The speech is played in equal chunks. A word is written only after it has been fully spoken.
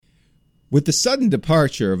With the sudden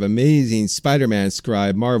departure of Amazing Spider-Man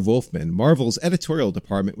scribe Marv Wolfman, Marvel's editorial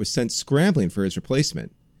department was sent scrambling for his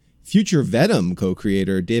replacement. Future Venom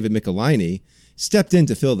co-creator David Michelinie stepped in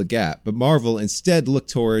to fill the gap, but Marvel instead looked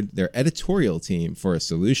toward their editorial team for a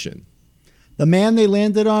solution. The man they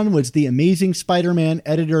landed on was the Amazing Spider-Man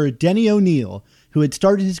editor Denny O'Neil, who had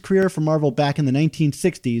started his career for Marvel back in the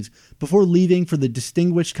 1960s before leaving for the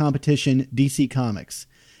distinguished competition DC Comics.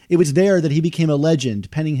 It was there that he became a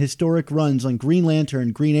legend, penning historic runs on Green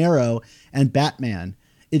Lantern, Green Arrow, and Batman.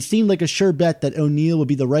 It seemed like a sure bet that O'Neil would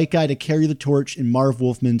be the right guy to carry the torch in Marv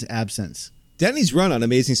Wolfman's absence. Denny's run on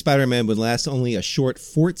Amazing Spider-Man would last only a short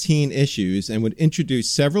 14 issues and would introduce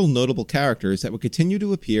several notable characters that would continue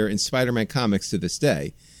to appear in Spider-Man comics to this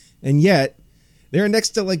day. And yet, there are next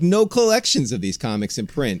to no collections of these comics in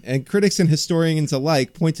print, and critics and historians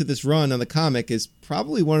alike point to this run on the comic as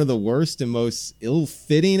probably one of the worst and most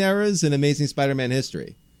ill-fitting eras in Amazing Spider-Man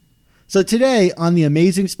history. So today on the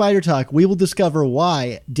Amazing Spider Talk, we will discover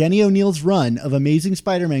why Denny O'Neil's run of Amazing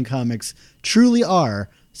Spider-Man comics truly are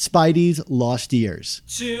Spidey's lost years.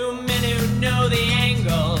 Too many who know the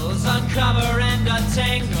angles, uncover and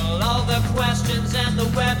untangle all the questions and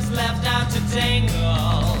the webs left out to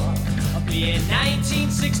tangle. In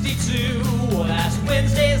 1962, last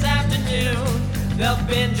Wednesday's afternoon, they'll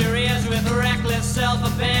bend your ears with reckless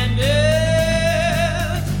self-abandon.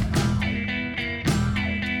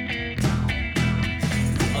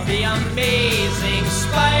 The Amazing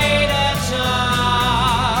Spider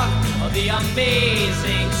Talk, the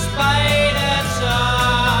Amazing Spider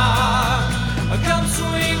Talk. Come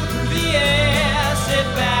swing through the air, sit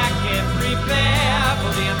back and prepare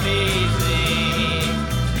for the Amazing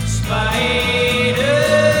Spider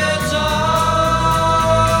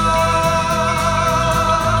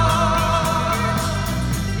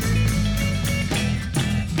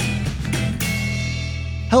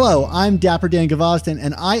Hello, I'm Dapper Dan Gavoston,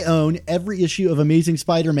 and I own every issue of Amazing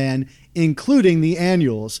Spider-Man, including the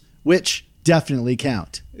annuals, which definitely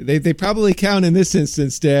count. They probably count in this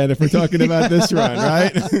instance, Dan, if we're talking about this run,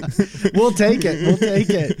 right? We'll take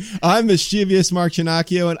it. I'm mischievous Mark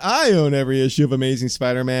Chinacchio, and I own every issue of Amazing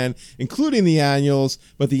Spider-Man, including the annuals,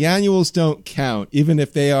 but the annuals don't count, even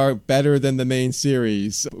if they are better than the main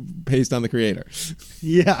series based on the creator.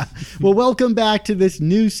 Yeah. Well, welcome back to this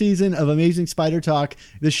new season of Amazing Spider Talk,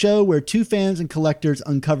 the show where two fans and collectors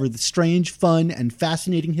uncover the strange, fun, and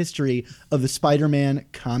fascinating history of the Spider-Man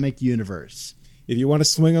comic universe. If you want to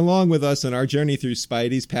swing along with us on our journey through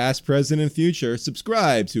Spidey's past, present, and future,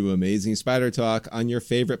 subscribe to Amazing Spider Talk on your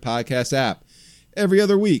favorite podcast app. Every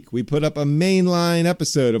other week, we put up a mainline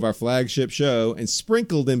episode of our flagship show, and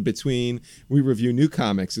sprinkled in between, we review new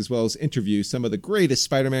comics as well as interview some of the greatest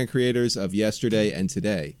Spider-Man creators of yesterday and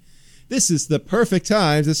today. This is the perfect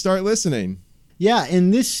time to start listening. Yeah, in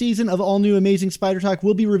this season of All New Amazing Spider Talk,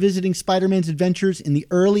 we'll be revisiting Spider-Man's adventures in the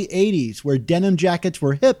early 80s, where denim jackets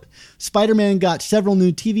were hip, Spider-Man got several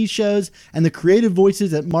new TV shows, and the creative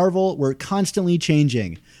voices at Marvel were constantly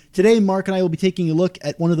changing. Today, Mark and I will be taking a look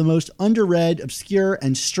at one of the most underread, obscure,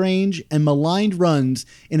 and strange, and maligned runs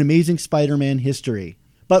in Amazing Spider-Man history.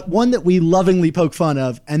 But one that we lovingly poke fun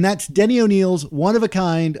of, and that's Denny O'Neil's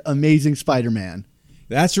one-of-a-kind Amazing Spider-Man.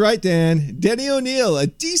 That's right, Dan. Denny O'Neil, a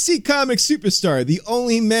DC Comics superstar, the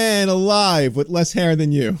only man alive with less hair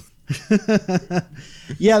than you.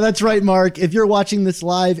 Yeah, that's right, Mark. If you're watching this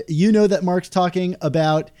live, you know that Mark's talking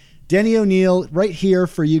about Denny O'Neil right here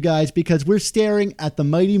for you guys, because we're staring at the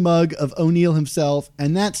mighty mug of O'Neil himself,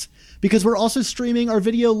 and that's because we're also streaming our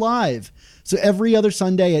video live. So every other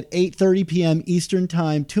Sunday at 8:30 p.m. Eastern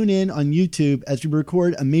Time, tune in on YouTube as we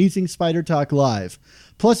record Amazing Spider Talk live.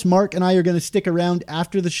 Plus, Mark and I are going to stick around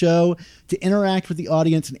after the show to interact with the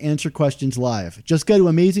audience and answer questions live. Just go to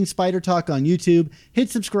Amazing Spider Talk on YouTube,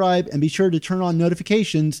 hit subscribe, and be sure to turn on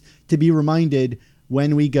notifications to be reminded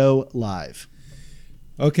when we go live.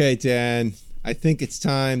 Okay, Dan, I think it's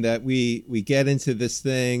time that we get into this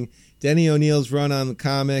thing. Denny O'Neil's run on the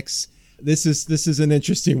comics. This is an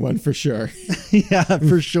interesting one for sure. Yeah,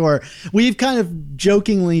 for sure. We've kind of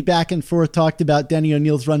jokingly back and forth talked about Denny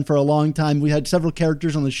O'Neil's run for a long time. We had several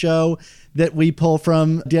characters on the show that we pull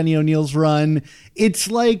from Denny O'Neil's run.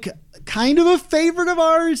 It's like kind of a favorite of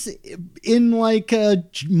ours in like a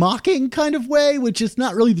mocking kind of way, which is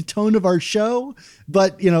not really the tone of our show.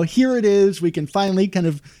 But, you know, here it is. We can finally kind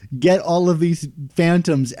of get all of these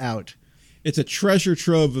phantoms out. It's a treasure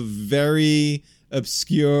trove of very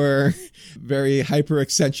obscure, very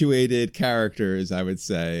hyper-accentuated characters, I would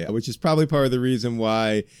say, which is probably part of the reason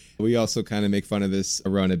why we also kind of make fun of this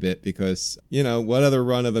run a bit, because, you know, what other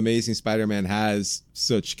run of Amazing Spider-Man has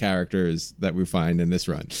such characters that we find in this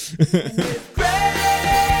run?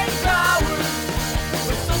 Great power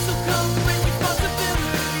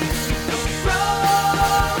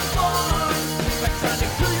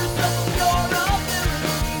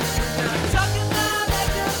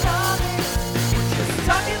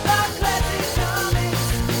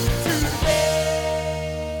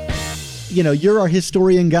you're our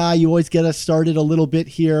historian guy. You always get us started a little bit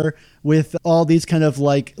here with all these kind of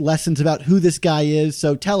like lessons about who this guy is.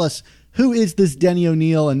 So tell us, who is this Denny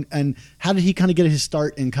O'Neil, and how did he kind of get his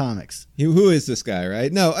start in comics? Who is this guy,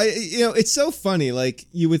 right? No, it's so funny. Like,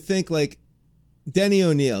 you would think like Denny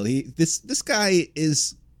O'Neil, this guy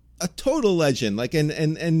is a total legend. Like, and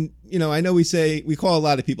I know we call a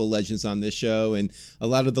lot of people legends on this show, and a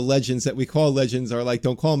lot of the legends that we call legends are like,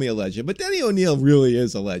 don't call me a legend. But Denny O'Neil really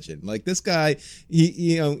is a legend. Like, this guy,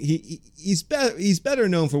 he's better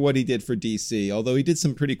known for what he did for DC, although he did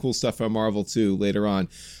some pretty cool stuff for Marvel too later on.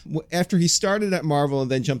 After he started at Marvel and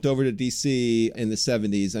then jumped over to DC in the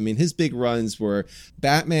 70s, I mean, his big runs were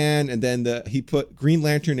Batman, and then he put Green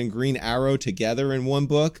Lantern and Green Arrow together in one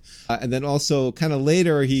book, and then also kind of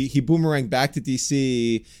later he boomeranged back to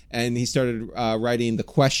DC, and he started writing The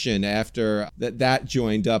Question after that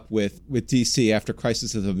joined up with DC after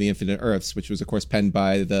Crisis of the Infinite Earths, which was of course penned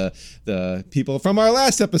by the people from our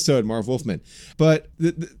last episode, Marv Wolfman. But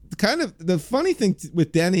the funny thing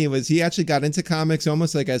with Denny was he actually got into comics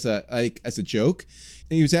almost like as a joke.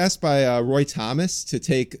 And he was asked by Roy Thomas to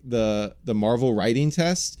take the Marvel writing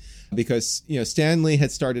test, because Stan Lee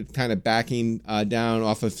had started kind of backing down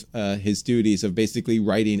off of his duties of basically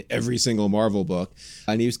writing every single Marvel book,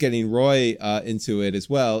 and he was getting Roy into it as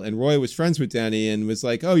well. And Roy was friends with Denny and was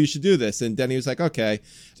like, "Oh, you should do this." And Denny was like, "Okay,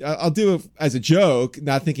 I'll do it as a joke,"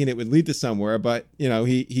 not thinking it would lead to somewhere. But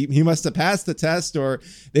he must have passed the test, or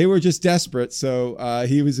they were just desperate. So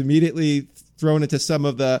he was immediately thrown into some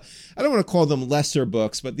of the, I don't want to call them lesser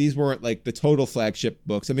books, but these weren't like the total flagship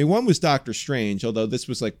books. I mean, one was Doctor Strange, although this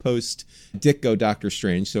was like post Ditko Doctor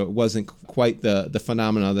Strange, so it wasn't quite the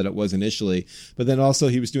phenomenon that it was initially. But then also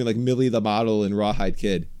he was doing like Millie the Model and Rawhide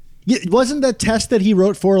Kid. Yeah, wasn't that test that he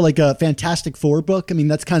wrote for like a Fantastic Four book? I mean,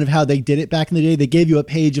 that's kind of how they did it back in the day. They gave you a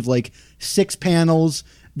page of like 6 panels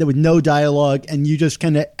that with no dialogue, and you just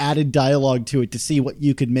kind of added dialogue to it to see what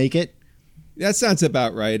you could make it. That sounds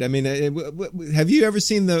about right. I mean, have you ever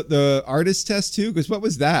seen the artist test too? Because what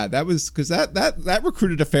was that? That was because that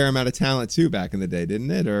recruited a fair amount of talent too back in the day,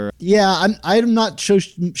 didn't it? Or yeah, I'm not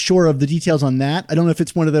sure of the details on that. I don't know if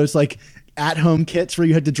it's one of those like at-home kits where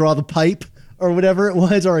you had to draw the pipe or whatever it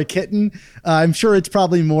was, or a kitten. I'm sure it's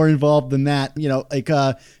probably more involved than that. Like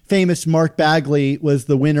famous Mark Bagley was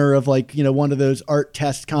the winner of like, one of those art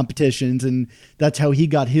test competitions, and that's how he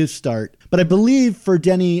got his start. But I believe for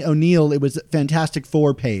Denny O'Neil, it was a Fantastic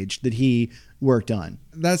Four page that he worked on.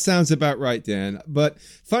 That sounds about right, Dan. But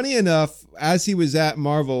funny enough, as he was at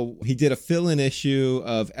Marvel, he did a fill-in issue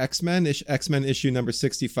of X-Men issue number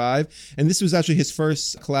 65. And this was actually his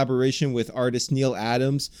first collaboration with artist Neil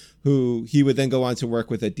Adams, who he would then go on to work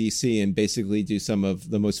with at DC and basically do some of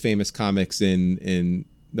the most famous comics in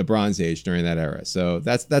the Bronze Age during that era. So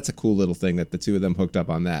that's a cool little thing that the two of them hooked up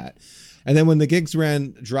on that. And then when the gigs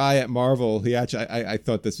ran dry at Marvel, he actually, I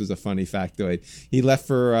thought this was a funny factoid. He left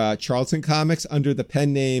for Charlton Comics under the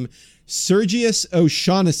pen name Sergius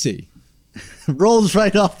O'Shaughnessy. Rolls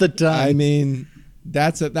right off the tongue. I mean,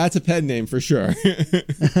 that's a pen name for sure.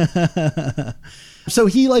 So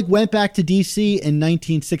he like went back to DC in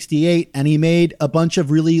 1968, and he made a bunch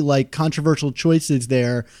of really like controversial choices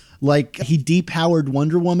there. Like he depowered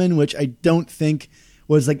Wonder Woman, which I don't think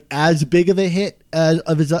was like as big of a hit as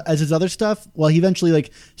his other stuff. Well, he eventually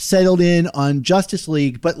like settled in on Justice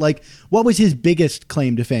League, but like what was his biggest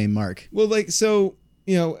claim to fame, Mark? Well, like, so,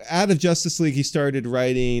 out of Justice League, he started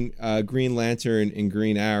writing Green Lantern and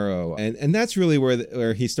Green Arrow. And that's really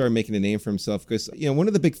where he started making a name for himself. Because, one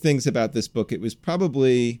of the big things about this book, it was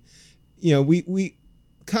probably, we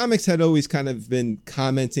comics had always kind of been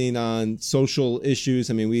commenting on social issues.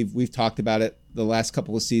 I mean, we've talked about it the last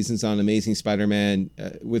couple of seasons on Amazing Spider-Man,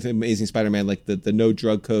 with Amazing Spider-Man, like the no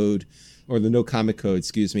drug code, or the no comic code,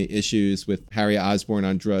 issues with Harry Osborn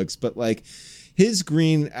on drugs. But like his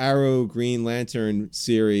Green Arrow, Green Lantern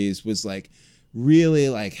series was like really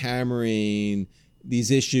like hammering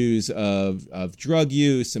these issues of drug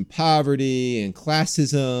use and poverty and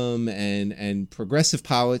classism and progressive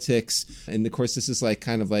politics. And of course, this is like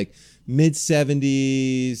kind of like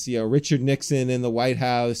mid-70s, Richard Nixon in the White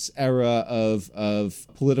House era of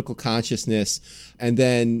political consciousness. And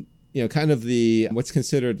then, kind of what's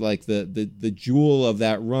considered like the jewel of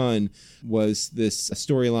that run was this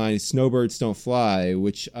storyline, Snowbirds Don't Fly,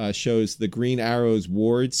 which shows the Green Arrow's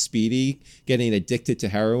ward, Speedy, getting addicted to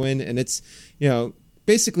heroin. And it's,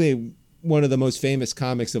 basically one of the most famous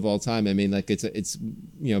comics of all time. I mean, like it's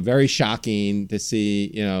very shocking to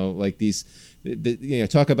see, like these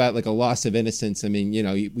talk about like a loss of innocence. I mean,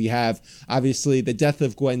 we have obviously the death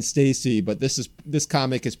of Gwen Stacy, but this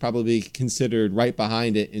comic is probably considered right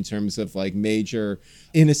behind it in terms of like major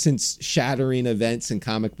innocence shattering events in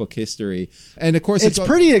comic book history. And of course, it's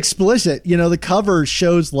pretty explicit. The cover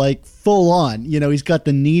shows like full on. He's got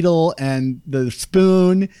the needle and the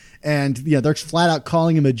spoon, and they're flat out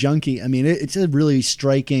calling him a junkie. I mean, it's a really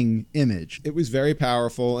striking image. It was very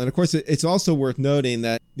powerful, and of course, it's also worth noting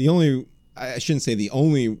that I shouldn't say the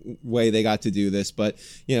only way they got to do this, but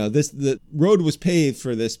the road was paved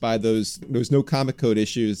for this by those no comic code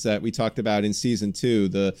issues that we talked about in season 2,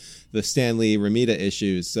 the Stan Lee Romita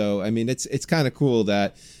issues. So I mean, it's kind of cool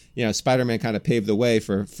that Spider-Man kind of paved the way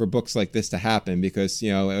for books like this to happen, because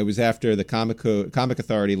it was after the Comic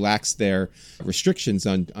Authority laxed their restrictions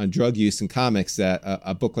on drug use in comics that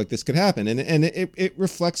a book like this could happen, and it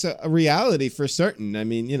reflects a reality for certain. I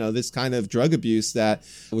mean, this kind of drug abuse that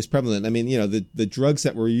was prevalent. I mean, the drugs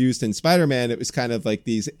that were used in Spider-Man, it was kind of like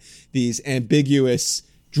these ambiguous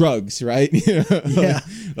drugs, right?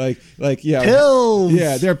 like pills.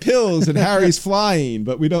 Yeah, they're pills, and Harry's flying,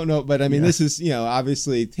 but we don't know. But I mean, this is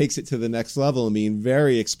obviously takes it to the next level. I mean,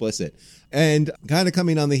 very explicit, and kind of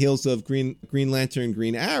coming on the heels of Green Lantern,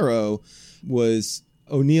 Green Arrow, was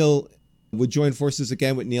O'Neill would join forces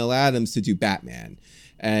again with Neil Adams to do Batman,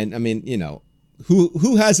 and I mean,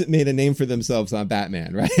 Who hasn't made a name for themselves on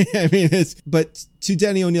Batman, right? I mean, but to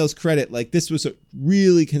Denny O'Neil's credit, like this was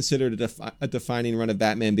really considered a defining run of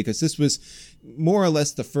Batman, because this was more or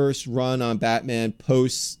less the first run on Batman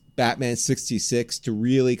post Batman 66 to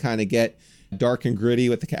really kind of get dark and gritty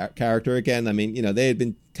with the character again. I mean, they had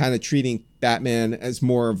been kind of treating Batman as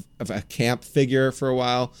more of a camp figure for a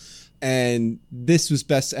while, and this was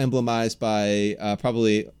best emblemized by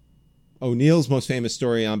probably O'Neill's most famous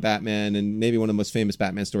story on Batman, and maybe one of the most famous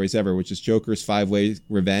Batman stories ever, which is Joker's 5-Way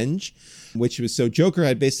Revenge, which was Joker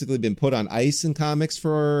had basically been put on ice in comics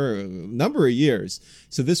for a number of years.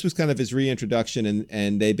 So this was kind of his reintroduction,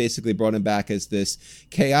 and they basically brought him back as this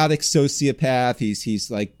chaotic sociopath.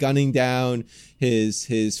 He's like gunning down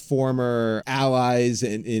his former allies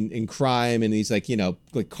in crime, and he's like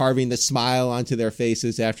carving the smile onto their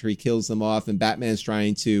faces after he kills them off, and Batman's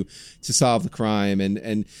trying to solve the crime,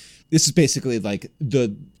 and this is basically like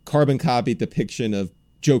the carbon copy depiction of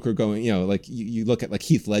Joker going, like you look at like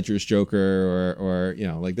Heath Ledger's Joker or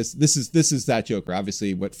like this is that Joker.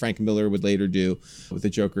 Obviously what Frank Miller would later do with the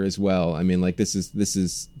Joker as well. I mean, like this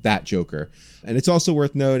is that Joker. And it's also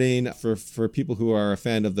worth noting for people who are a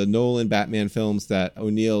fan of the Nolan Batman films that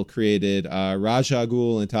O'Neill created Ra's al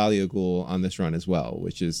Ghul and Talia Ghul on this run as well,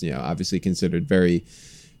 which is, obviously considered very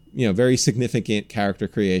significant character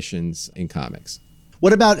creations in comics.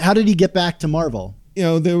 What about, how did he get back to Marvel?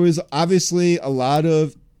 There was obviously a lot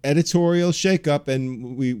of editorial shakeup,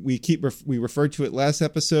 and we referred to it last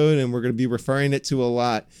episode, and we're going to be referring it to a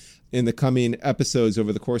lot in the coming episodes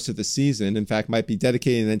over the course of the season. In fact, might be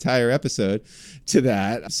dedicating an entire episode to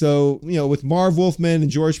that. So, with Marv Wolfman and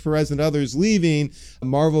George Perez and others leaving,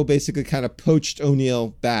 Marvel basically kind of poached O'Neill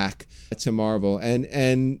back to Marvel.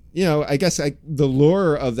 And I guess the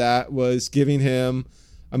lure of that was giving him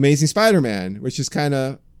Amazing Spider-Man, which is kind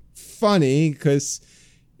of funny because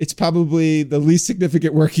it's probably the least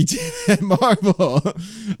significant work he did at Marvel.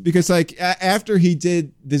 Because after he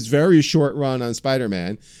did this very short run on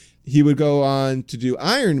Spider-Man, he would go on to do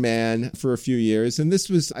Iron Man for a few years. And this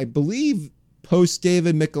was, I believe, post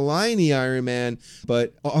David Michelinie Iron Man,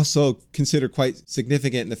 but also considered quite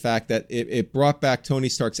significant in the fact that it brought back Tony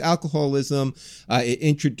Stark's alcoholism. It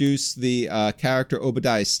introduced the character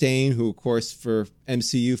Obadiah Stane, who, of course, for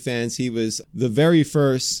MCU fans, he was the very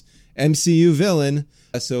first MCU villain.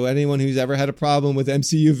 So anyone who's ever had a problem with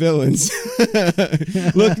MCU villains,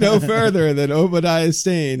 look no further than Obadiah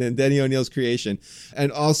Stane and Denny O'Neill's creation.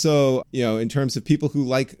 And also, in terms of people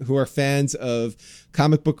who are fans of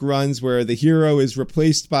comic book runs where the hero is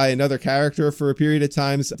replaced by another character for a period of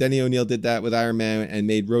time, Denny O'Neill did that with Iron Man and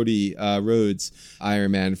made Rhodey Rhodes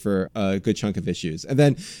Iron Man for a good chunk of issues. And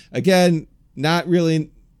then again, not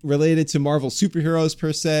really related to Marvel superheroes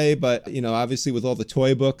per se, but obviously with all the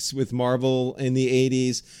toy books with Marvel in the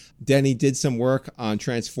 80s, Denny did some work on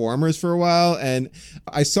Transformers for a while, and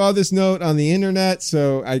I saw this note on the internet,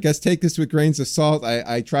 so I guess take this with grains of salt.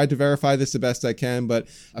 I tried to verify this the best I can, but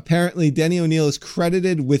apparently Denny O'Neill is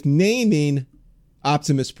credited with naming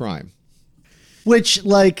Optimus Prime, which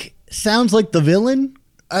sounds like the villain.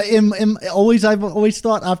 I've always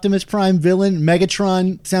thought Optimus Prime villain.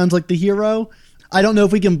 Megatron sounds like the hero. I don't know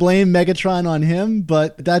if we can blame Megatron on him,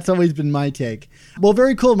 but that's always been my take. Well,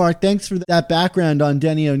 very cool, Mark. Thanks for that background on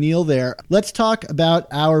Denny O'Neill there. Let's talk about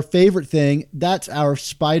our favorite thing. That's our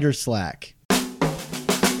Spider Slack.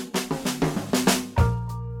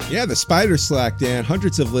 Yeah, the Spider Slack, Dan.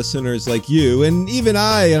 Hundreds of listeners like you, and even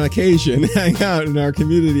I on occasion, hang out in our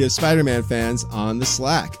community of Spider-Man fans on the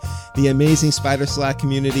Slack. The amazing Spider Slack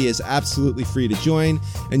community is absolutely free to join,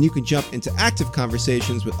 and you can jump into active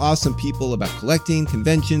conversations with awesome people about collecting,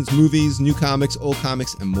 conventions, movies, new comics, old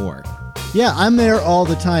comics, and more. Yeah, I'm there all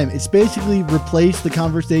the time. It's basically replaced the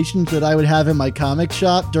conversations that I would have in my comic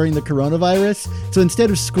shop during the coronavirus. So instead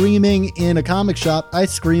of screaming in a comic shop, I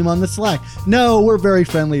scream on the Slack. No, we're very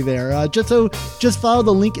friendly there. Just follow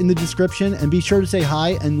the link in the description and be sure to say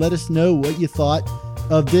hi and let us know what you thought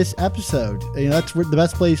of this episode. That's the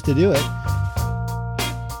best place to do it.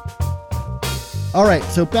 All right,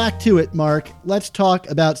 so back to it, Mark. Let's talk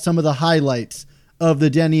about some of the highlights of the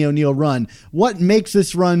Denny O'Neil run. What makes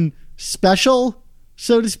this run special,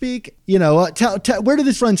 so to speak? Where did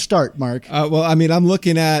this run start, Mark? Well, I'm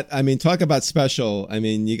looking at, talk about special.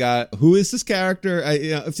 You got, who is this character?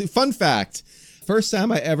 Fun fact. First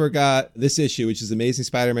time I ever got this issue, which is Amazing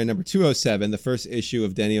Spider-Man number 207, the first issue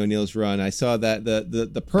of Denny O'Neil's run, I saw that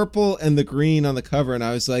the purple and the green on the cover, and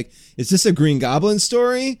I was like, is this a Green Goblin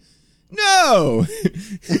story? No!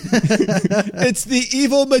 It's the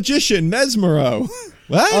evil magician, Mesmero.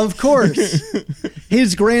 What? Of course.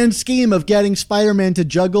 His grand scheme of getting Spider-Man to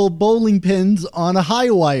juggle bowling pins on a high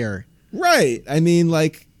wire. Right.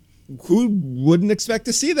 Who wouldn't expect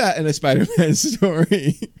to see that in a Spider-Man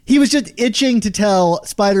story? He was just itching to tell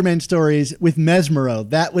Spider-Man stories with Mesmero.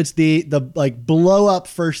 That was the blow up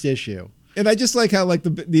first issue. And I just like how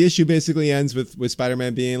the issue basically ends with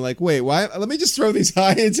Spider-Man being like, wait, why? Let me just throw these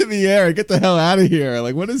high into the air and get the hell out of here.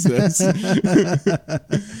 Like, what is this? So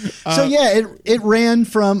yeah, it ran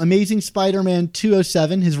from Amazing Spider-Man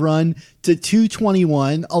 207, his run, to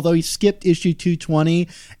 221, although he skipped issue 220.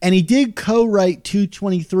 And he did co-write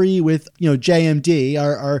 223 with, JMD,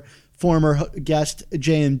 our former guest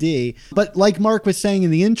JMD. But like Mark was saying in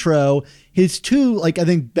the intro, his two, I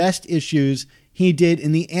think, best issues he did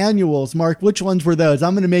in the annuals. Mark, which ones were those?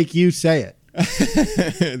 I'm going to make you say it.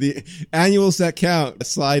 The annuals that count,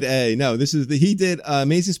 slide A. No, he did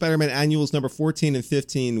Amazing Spider-Man annuals number 14 and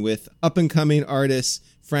 15 with up-and-coming artist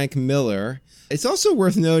Frank Miller. It's also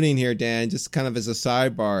worth noting here, Dan, just kind of as a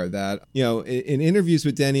sidebar, that, in interviews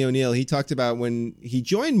with Denny O'Neil, he talked about when he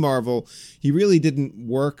joined Marvel, he really didn't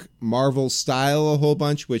work Marvel style a whole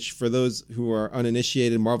bunch, which for those who are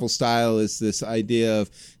uninitiated, Marvel style is this idea of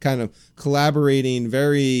kind of collaborating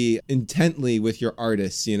very intently with your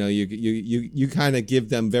artists. You kind of give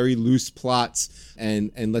them very loose plots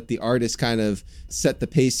and let the artist kind of set the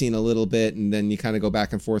pacing a little bit, and then you kind of go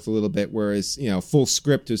back and forth a little bit, whereas full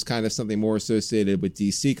script is kind of something more associated with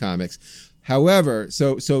DC Comics. However,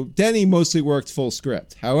 so Denny mostly worked full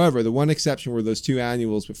script. However, the one exception were those two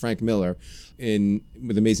annuals with Frank Miller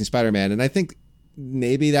with Amazing Spider-Man, and I think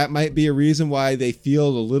maybe that might be a reason why they feel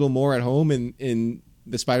a little more at home in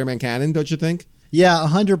the Spider-Man canon, don't you think? Yeah,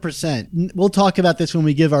 100%. We'll talk about this when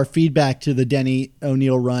we give our feedback to the Denny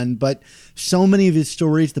O'Neil run, but so many of his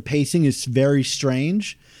stories, the pacing is very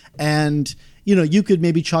strange. And, you could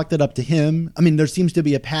maybe chalk that up to him. There seems to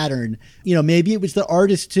be a pattern. Maybe it was the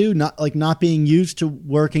artist too, not being used to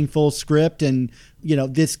working full script, and,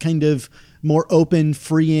 this kind of more open,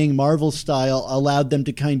 freeing Marvel style allowed them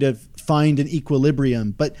to kind of find an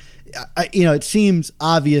equilibrium. But it seems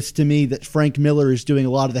obvious to me that Frank Miller is doing a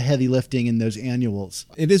lot of the heavy lifting in those annuals.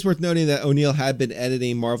 It is worth noting that O'Neil had been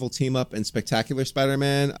editing Marvel Team Up and Spectacular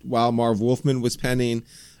Spider-Man while Marv Wolfman was penning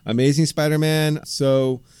Amazing Spider-Man.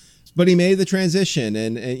 But he made the transition,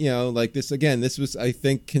 and this was, I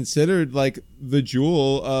think, considered like the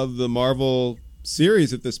jewel of the Marvel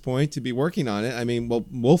series at this point to be working on it.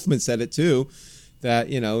 Wolfman said it too, that,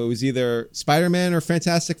 it was either Spider-Man or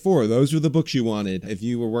Fantastic Four. Those were the books you wanted if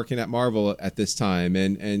you were working at Marvel at this time.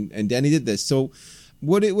 And Denny did this. So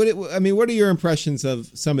what are your impressions of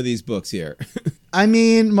some of these books here?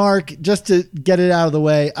 Mark, just to get it out of the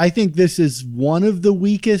way, I think this is one of the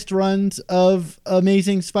weakest runs of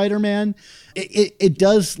Amazing Spider-Man. It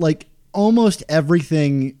does almost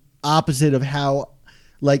everything opposite of how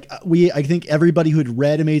I think everybody who had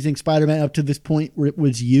read Amazing Spider-Man up to this point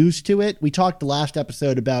was used to it. We talked the last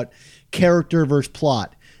episode about character versus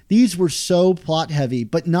plot. These were so plot heavy,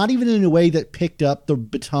 but not even in a way that picked up the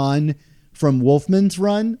baton from Wolfman's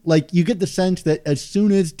run. You get the sense that as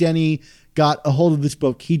soon as Denny got a hold of this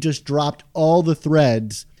book, he just dropped all the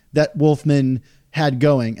threads that Wolfman had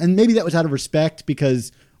going. And maybe that was out of respect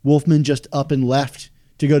because Wolfman just up and left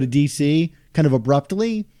to go to DC kind of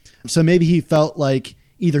abruptly. So maybe he felt like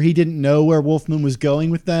either he didn't know where Wolfman was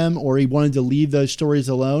going with them, or he wanted to leave those stories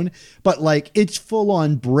alone. But it's full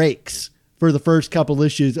on breaks for the first couple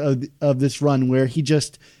issues of this run where he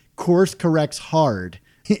just course corrects hard.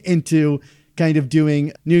 into kind of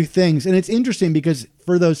doing new things. And it's interesting because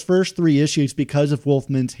for those first 3 issues, because of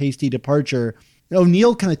Wolfman's hasty departure,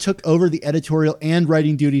 O'Neill kind of took over the editorial and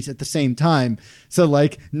writing duties at the same time. So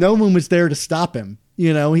like no one was there to stop him.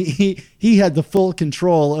 You know, he had the full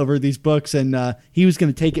control over these books, and he was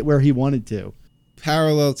going to take it where he wanted to.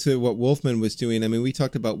 Parallel to what Wolfman was doing, I mean, we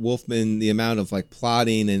talked about Wolfman, the amount of like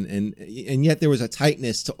plotting, and yet there was a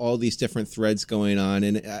tightness to all these different threads going on.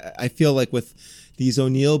 And I feel like with these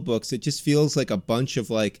O'Neill books, it just feels like a bunch of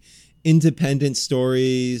like independent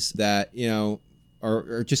stories that, you know,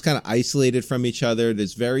 are just kind of isolated from each other.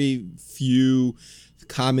 There's very few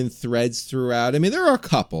common threads throughout. I mean, there are a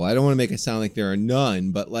couple. I don't want to make it sound like there are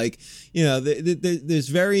none, but like, you know, there's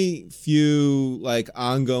very few like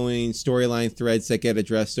ongoing storyline threads that get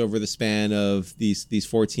addressed over the span of these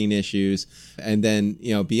 14 issues. And then,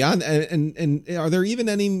 you know, beyond, and are there even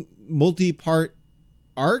any multi-part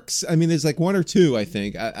arcs? I mean, there's like 1 or 2, I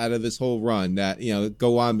think, out of this whole run that, you know,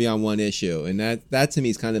 go on beyond 1 issue. And that to me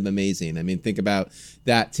is kind of amazing. I mean, think about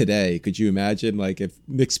that today. Could you imagine like if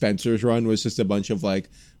Nick Spencer's run was just a bunch of like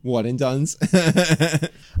one and dones? I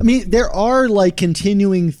mean, there are like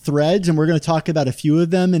continuing threads, and we're going to talk about a few of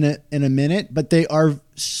them in a minute, but they are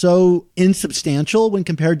so insubstantial when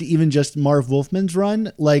compared to even just Marv Wolfman's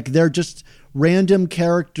run. Like they're just random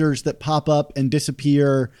characters that pop up and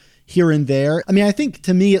disappear here and there. I mean, I think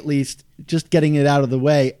to me, at least, just getting it out of the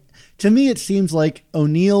way, to me, it seems like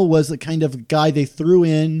O'Neill was the kind of guy they threw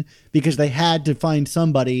in because they had to find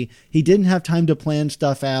somebody. He didn't have time to plan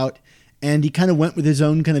stuff out, and he kind of went with his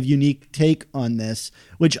own kind of unique take on this,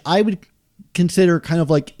 which I would consider kind of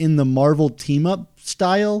like in the Marvel team-up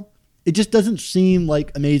style. It just doesn't seem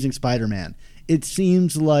like Amazing Spider-Man. It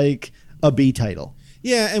seems like a B title.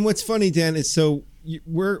 Yeah, and what's funny, Dan, is so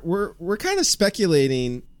we're kind of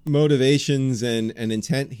speculating motivations and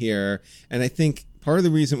intent here, and I think part of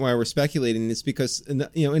the reason why we're speculating is because,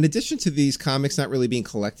 you know, in addition to these comics not really being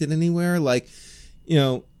collected anywhere, like, you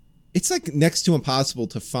know, it's like next to impossible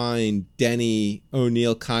to find Denny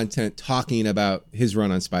O'Neill content talking about his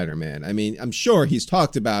run on Spider-Man. I mean, I'm sure he's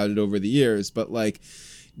talked about it over the years, but like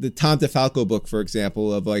the Tom DeFalco book, for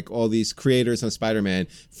example, of like all these creators on Spider-Man,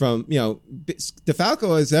 from, you know,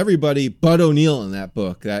 DeFalco has everybody but O'Neill in that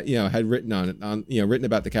book that, you know, had written on it, you know, written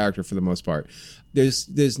about the character for the most part.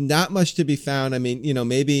 There's not much to be found. I mean, you know,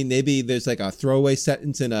 maybe there's like a throwaway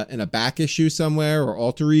sentence in a back issue somewhere, or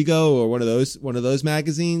Alter Ego, or one of those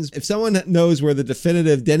magazines. If someone knows where the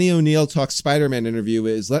definitive Denny O'Neill talks Spider-Man interview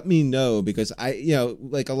is, let me know, because you know,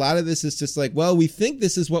 like a lot of this is just like, well, we think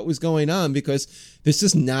this is what was going on because there's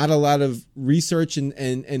just not a lot of research and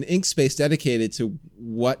ink space dedicated to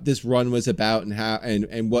what this run was about and how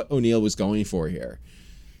and what O'Neill was going for here.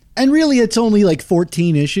 And really, it's only like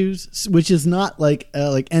 14 issues, which is not like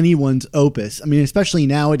anyone's opus. I mean, especially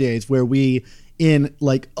nowadays where we, in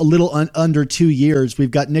like a little under 2 years,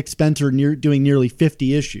 we've got Nick Spencer doing nearly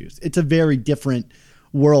 50 issues. It's a very different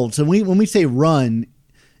world. So when we say run,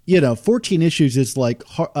 you know, 14 issues is like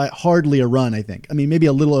hardly a run, I think. I mean, maybe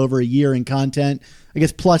a little over a year in content, I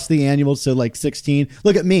guess, plus the annuals, so like 16.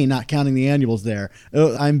 Look at me, not counting the annuals there.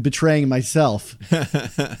 Oh, I'm betraying myself.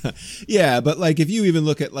 Yeah, but like if you even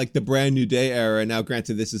look at like the Brand New Day era, now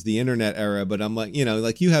granted this is the internet era, but I'm like, you know,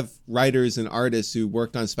 like you have writers and artists who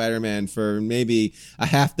worked on Spider-Man for maybe a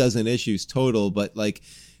half dozen issues total, but like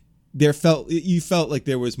you felt like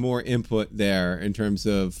there was more input there in terms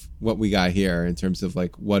of what we got here, in terms of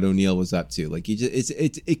like what O'Neill was up to. Like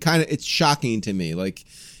it's shocking to me. Like,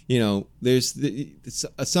 you know, there's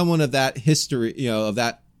someone of that history, you know, of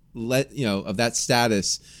that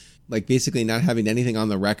status, like basically not having anything on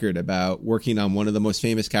the record about working on one of the most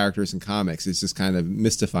famous characters in comics is just kind of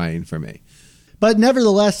mystifying for me. But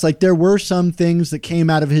nevertheless, like there were some things that came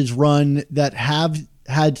out of his run that have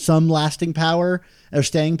had some lasting power, or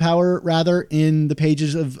staying power rather, in the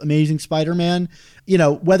pages of Amazing Spider-Man. You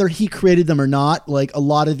know, whether he created them or not, like a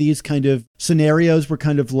lot of these kind of scenarios were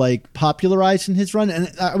kind of like popularized in his run.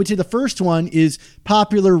 And I would say the first one is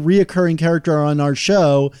popular reoccurring character on our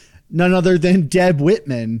show, none other than Deb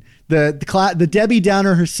Whitman, the Debbie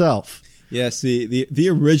Downer herself. Yes, the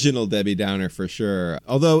original Debbie Downer for sure.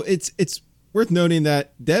 Although it's worth noting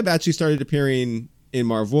that Deb actually started appearing in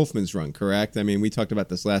Marv Wolfman's run, correct? I mean, we talked about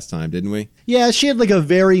this last time, didn't we? Yeah, she had like a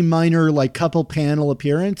very minor like couple panel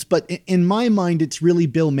appearance, but in my mind, it's really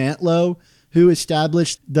Bill Mantlo who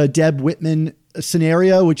established the Deb Whitman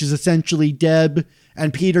scenario, which is essentially Deb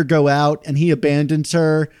and Peter go out and he abandons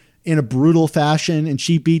her in a brutal fashion and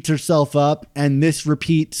she beats herself up, and this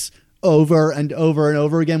repeats over and over and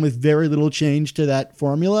over again with very little change to that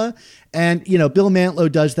formula. And, you know, Bill Mantlo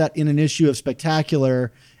does that in an issue of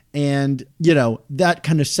Spectacular. And, that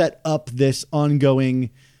kind of set up this ongoing,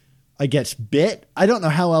 I guess, bit. I don't know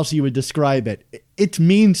how else you would describe it. It's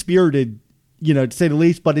mean-spirited, to say the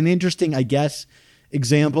least, but an interesting, I guess,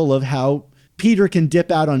 example of how Peter can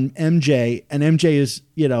dip out on MJ, and MJ is,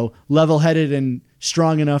 level-headed and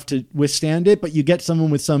strong enough to withstand it, but you get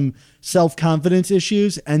someone with some self-confidence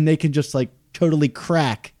issues, and they can just, totally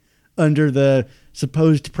crack under the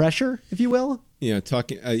supposed pressure, if you will.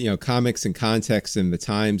 Talking, comics and context and the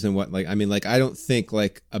times and what, I don't think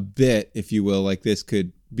a bit, if you will, like this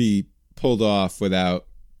could be pulled off without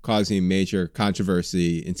causing major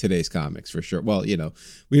controversy in today's comics, for sure. Well,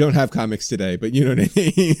 we don't have comics today, but you know what I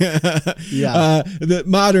mean? Yeah. The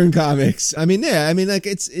modern comics.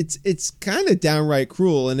 It's kind of downright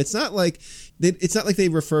cruel. And it's not like they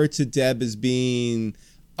refer to Deb as being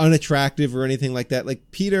unattractive or anything like that. Like,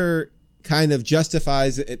 Peter kind of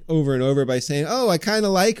justifies it over and over by saying, "Oh, I kind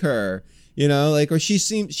of like her," or she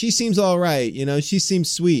seems all right, she seems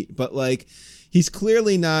sweet, but he's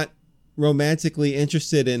clearly not romantically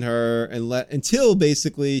interested in her until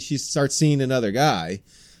basically she starts seeing another guy,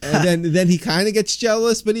 and then he kind of gets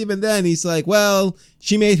jealous, but even then he's like, well,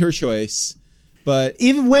 she made her choice. But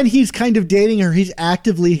even when he's kind of dating her, he's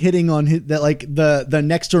actively hitting on the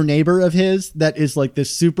next door neighbor of his that is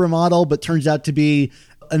this supermodel, but turns out to be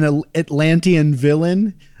an Atlantean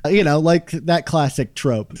villain, that classic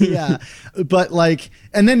trope. Yeah. But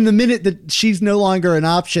and then the minute that she's no longer an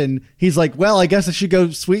option, he's like, well, I guess I should go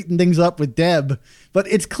sweeten things up with Deb. But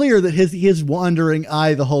it's clear that he is wandering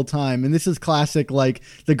eye the whole time. And this is classic,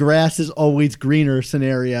 the grass is always greener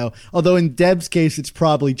scenario. Although in Deb's case, it's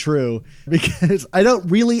probably true, because I don't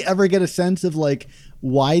really ever get a sense of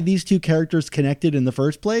why these two characters connected in the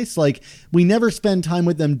first place. We never spend time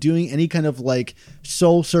with them doing any kind of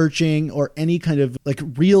soul searching or any kind of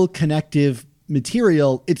real connective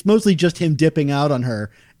material. It's mostly just him dipping out on her,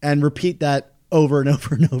 and repeat that over and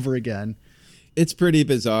over and over again. It's pretty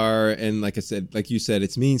bizarre. And like I said, like you said,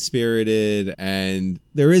 it's mean spirited. And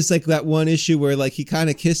there is that one issue where he kind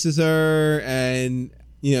of kisses her and,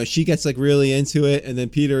 she gets really into it. And then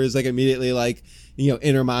Peter is immediately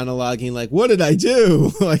inner monologuing, what did I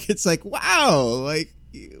do? It's wow,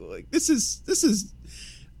 this is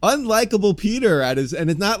unlikable Peter at his, and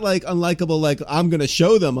it's not unlikable I'm gonna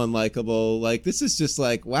show them unlikable. This is just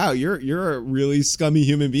wow, you're a really scummy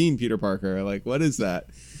human being, Peter Parker. What is that?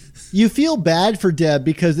 You feel bad for Deb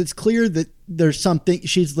because it's clear that there's something,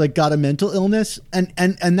 she's got a mental illness, and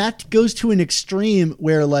that goes to an extreme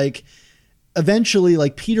where eventually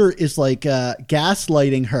Peter is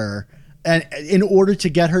gaslighting her. And in order to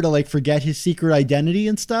get her to forget his secret identity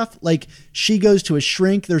and stuff, she goes to a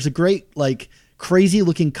shrink. There's a great crazy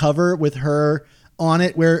looking cover with her on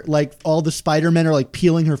it where all the Spider-Men are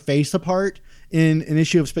peeling her face apart in an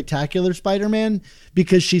issue of Spectacular Spider-Man,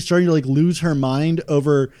 because she's starting to lose her mind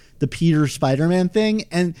over the Peter Spider-Man thing.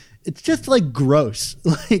 And it's just gross.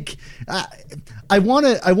 I want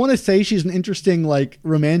to say she's an interesting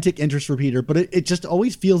romantic interest for Peter, but it just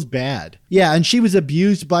always feels bad. Yeah, and she was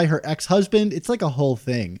abused by her ex-husband. It's a whole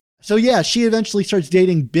thing. So yeah, she eventually starts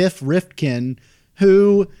dating Biff Rifkin,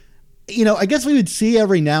 who, I guess we would see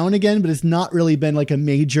every now and again, but it's not really been a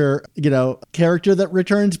major, character that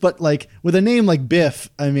returns. But with a name like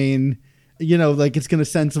Biff, it's going to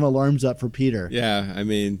send some alarms up for Peter. Yeah,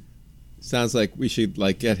 sounds like we should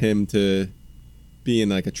get him to be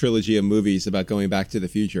in a trilogy of movies about going back to the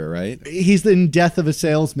future, right? He's in Death of a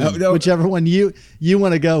Salesman, whichever one you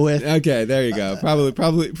want to go with. Okay, there you go.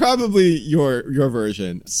 Probably your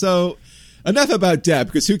version. So enough about Deb,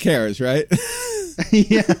 because who cares, right?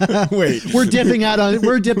 Yeah. Wait. We're dipping out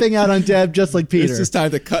on Deb just like Peter. It's just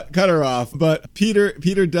time to cut her off. But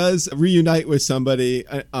Peter does reunite with somebody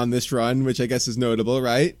on this run, which I guess is notable,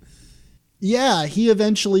 right? Yeah, he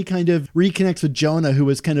eventually kind of reconnects with Jonah, who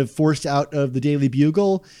was kind of forced out of the Daily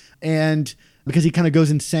Bugle, and because he kind of goes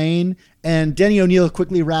insane. And Denny O'Neil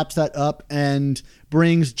quickly wraps that up and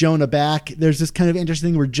brings Jonah back. There's this kind of interesting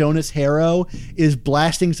thing where Jonas Harrow is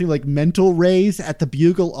blasting some mental rays at the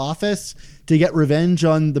Bugle office to get revenge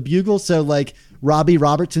on the Bugle. So Robbie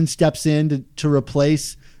Robertson steps in to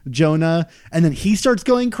replace Jonah, and then he starts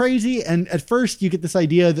going crazy. And at first you get this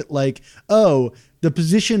idea that the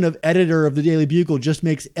position of editor of the Daily Bugle just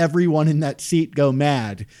makes everyone in that seat go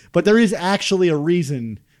mad. But there is actually a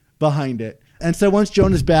reason behind it. And so once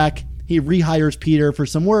Jonah's back, he rehires Peter for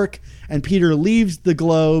some work, and Peter leaves the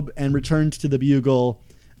Globe and returns to the Bugle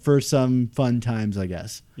for some fun times, I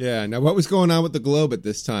guess. Yeah. Now, what was going on with the Globe at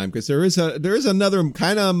this time? Because there is another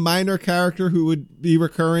kind of minor character who would be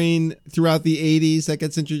recurring throughout the 80s that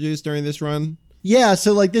gets introduced during this run. Yeah,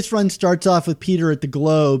 so like this run starts off with Peter at the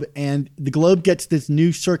Globe, and the Globe gets this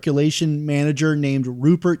new circulation manager named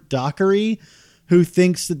Rupert Dockery, who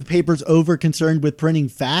thinks that the paper's over concerned with printing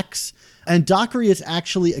facts. And Dockery is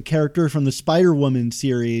actually a character from the Spider-Woman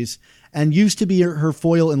series and used to be her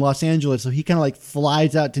foil in Los Angeles. So he kind of like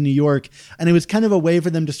flies out to New York, and it was kind of a way for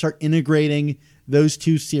them to start integrating those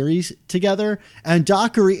two series together. And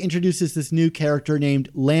Dockery introduces this new character named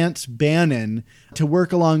Lance Bannon to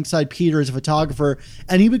work alongside Peter as a photographer.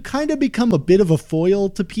 And he would kind of become a bit of a foil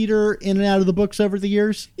to Peter in and out of the books over the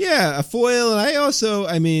years. Yeah, a foil. And I also,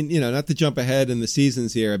 I mean, you know, not to jump ahead in the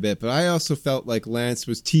seasons here a bit, but I also felt like Lance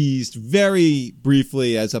was teased very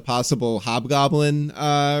briefly as a possible Hobgoblin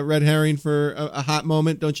red herring for a hot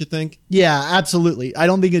moment, don't you think? Yeah, absolutely. I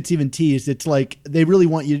don't think it's even teased. It's like they really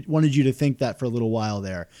wanted you to think that for a little while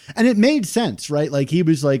there. And it made sense, right? Like he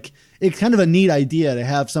was like, it's kind of a neat idea to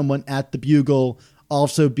have someone at the Bugle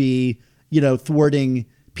also be, you know, thwarting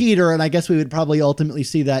Peter. And I guess we would probably ultimately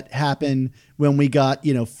see that happen when we got,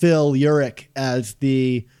 you know, Phil Urich as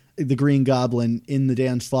the Green Goblin in the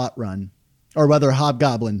Dan Slott run, or whether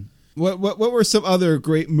Hobgoblin. What were some other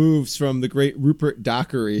great moves from the great Rupert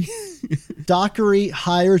Dockery? Dockery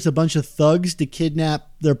hires a bunch of thugs to kidnap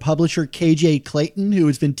their publisher, KJ Clayton, who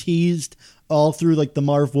has been teased all through like the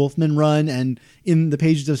Marv Wolfman run and in the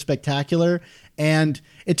pages of Spectacular. And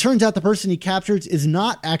it turns out the person he captures is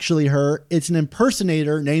not actually her. It's an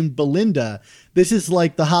impersonator named Belinda. This is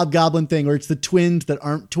like the Hobgoblin thing where it's the twins that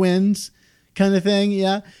aren't twins kind of thing.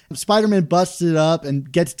 Yeah. Spider-Man busts it up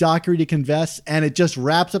and gets Dockery to confess, and it just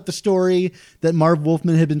wraps up the story that Marv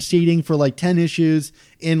Wolfman had been seeding for like 10 issues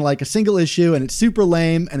in like a single issue, and it's super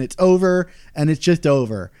lame, and it's over, and it's just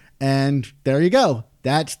over. And there you go.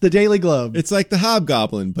 That's the Daily Globe. It's like the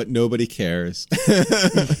Hobgoblin, but nobody cares.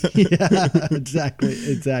 Yeah,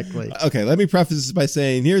 exactly. Okay, let me preface this by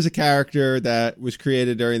saying here's a character that was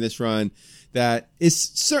created during this run that is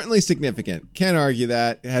certainly significant. Can't argue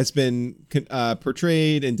that. It has been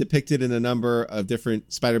portrayed and depicted in a number of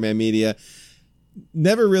different Spider-Man media.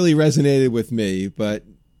 Never really resonated with me, but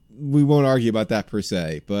we won't argue about that per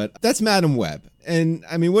se. But that's Madam Web. And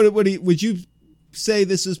I mean, would you say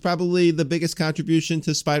this is probably the biggest contribution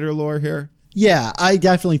to Spider lore here? Yeah, I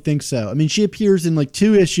definitely think so. I mean, she appears in like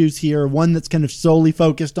 2 issues here, one that's kind of solely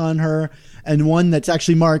focused on her, and one that's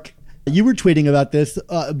actually, Mark, you were tweeting about this,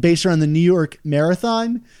 based around the New York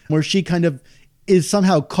Marathon, where she kind of is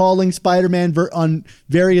somehow calling Spider-Man on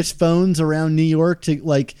various phones around New York to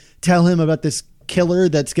like tell him about this killer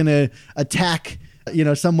that's going to attack, you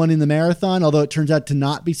know, someone in the marathon, although it turns out to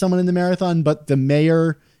not be someone in the marathon, but the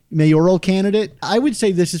mayoral candidate. I would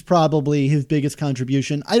say this is probably his biggest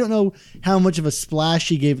contribution. I don't know how much of a splash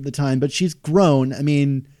she gave at the time, but she's grown. I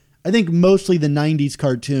mean, I think mostly the 90s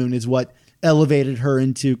cartoon is what elevated her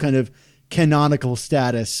into kind of canonical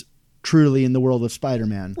status truly in the world of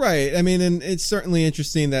Spider-Man. Right. I mean, and it's certainly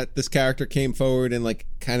interesting that this character came forward and like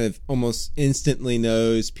kind of almost instantly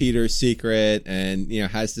knows Peter's secret and, you know,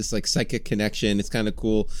 has this like psychic connection. It's kind of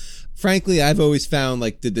cool. Frankly, I've always found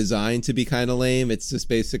like the design to be kind of lame. It's just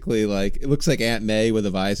basically like, it looks like Aunt May with a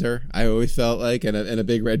visor. I always felt like, and a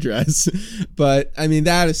big red dress. But I mean,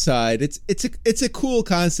 that aside, it's a cool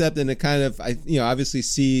concept, and it kind of, obviously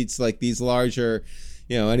seeds like these larger,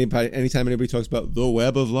 anytime anybody talks about the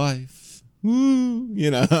web of life, woo,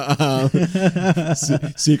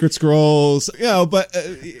 Secret Scrolls, but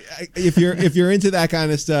if you're into that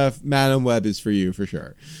kind of stuff, Madam Web is for you for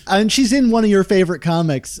sure. And she's in one of your favorite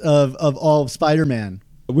comics of all of Spider-Man.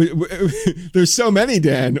 There's so many,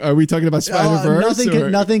 Dan. Are we talking about Spider-Verse?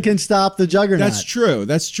 Nothing can stop the Juggernaut. That's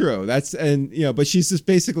true. But she's just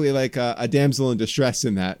basically like a damsel in distress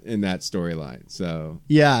in that storyline. So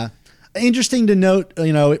yeah. Interesting to note,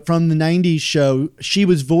 from the 90s show, she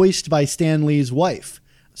was voiced by Stan Lee's wife.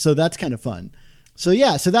 So that's kind of fun. So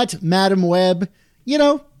yeah, so that's Madam Web.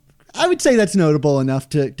 I would say that's notable enough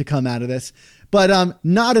to come out of this. But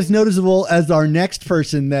not as noticeable as our next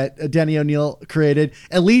person that Denny O'Neil created,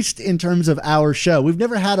 at least in terms of our show. We've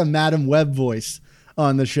never had a Madam Web voice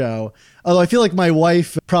on the show. Although I feel like my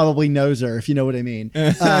wife probably knows her, if you know what I mean.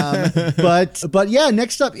 But yeah,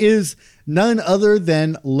 next up is none other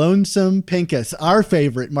than Lonesome Pincus, our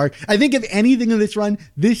favorite, Mark. I think if anything in this run,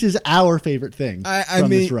 this is our favorite thing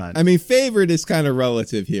this run. I mean, favorite is kind of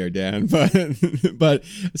relative here, Dan, but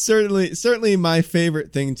certainly my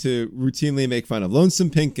favorite thing to routinely make fun of.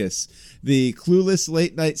 Lonesome Pincus, the clueless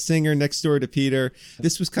late night singer next door to Peter.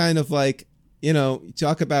 This was kind of like,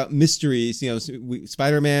 talk about mysteries.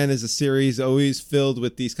 Spider-Man is a series always filled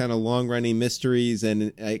with these kind of long-running mysteries,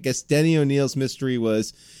 and I guess Denny O'Neil's mystery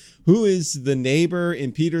was, who is the neighbor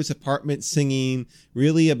in Peter's apartment singing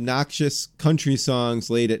really obnoxious country songs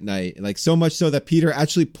late at night. Like so much so that Peter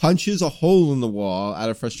actually punches a hole in the wall out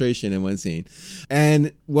of frustration in one scene.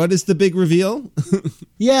 And what is the big reveal?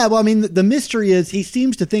 Yeah, well, I mean, the mystery is he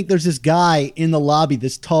seems to think there's this guy in the lobby,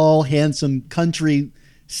 this tall, handsome country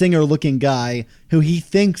singer looking guy who he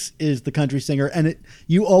thinks is the country singer. And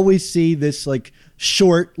you always see this like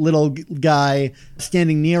short little guy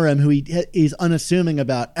standing near him who he's unassuming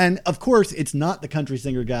about. And of course, it's not the country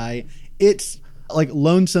singer guy. It's like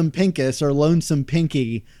Lonesome Pincus or Lonesome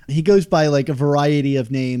Pinky. He goes by like a variety of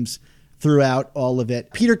names throughout all of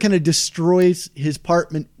it. Peter kind of destroys his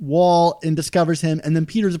apartment wall and discovers him. And then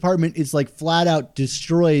Peter's apartment is like flat out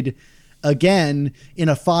destroyed again in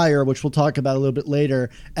a fire, which we'll talk about a little bit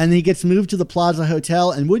later. And he gets moved to the Plaza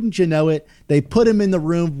Hotel, and wouldn't you know it, they put him in the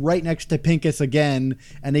room right next to Pincus again,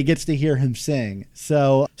 and he gets to hear him sing.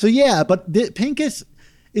 So yeah, but Pincus,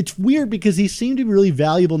 it's weird because he seemed to be really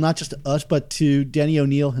valuable, not just to us, but to Denny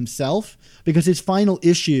O'Neil himself, because his final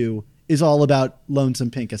issue is all about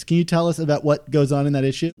Lonesome Pincus. Can you tell us about what goes on in that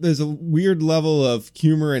issue? There's a weird level of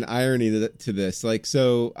humor and irony to this. Like,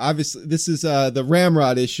 so obviously this is the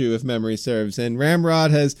Ramrod issue, if memory serves, and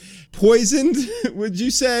Ramrod has poisoned, would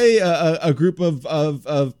you say, a group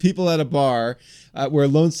of people at a bar where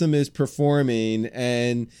Lonesome is performing,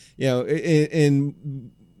 and you know,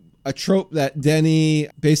 in a trope that Denny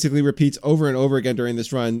basically repeats over and over again during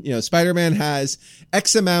this run. You know, Spider-Man has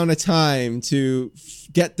X amount of time to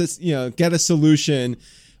get this, you know, get a solution,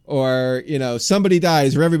 or, you know, somebody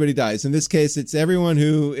dies or everybody dies. In this case, it's everyone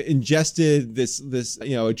who ingested this,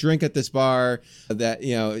 you know, a drink at this bar that,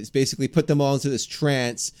 you know, it's basically put them all into this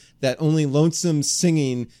trance that only Lonesome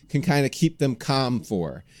singing can kind of keep them calm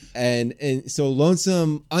for. And so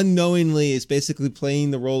Lonesome unknowingly is basically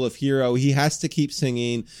playing the role of hero. He has to keep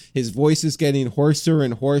singing. His voice is getting hoarser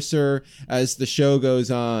and hoarser as the show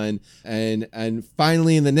goes on. And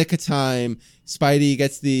finally, in the nick of time, Spidey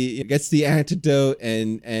gets the antidote,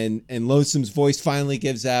 and Lonesome's voice finally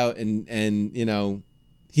gives out, and you know,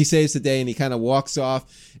 he saves the day, and he kind of walks off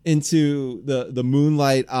into the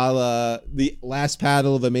moonlight, a la the last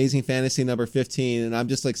panel of Amazing Fantasy number 15. And I'm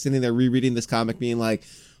just like sitting there rereading this comic being like,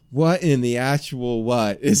 what in the actual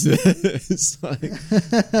what is this? Like,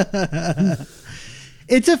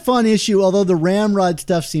 it's a fun issue, although the Ramrod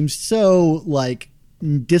stuff seems so like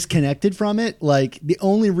disconnected from it. Like the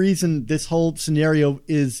only reason this whole scenario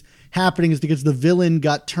is happening is because the villain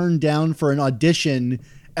got turned down for an audition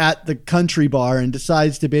at the country bar and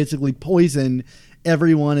decides to basically poison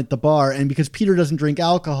everyone at the bar. And because Peter doesn't drink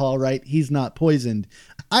alcohol, right, he's not poisoned.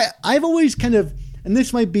 I've always kind of, and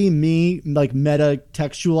this might be me like meta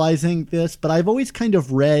textualizing this, but I've always kind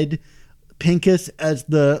of read Pincus as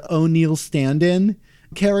the O'Neil stand-in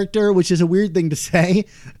character, which is a weird thing to say,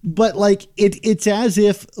 but like it's as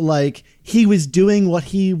if like he was doing what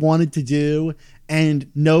he wanted to do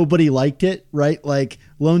and nobody liked it, right? Like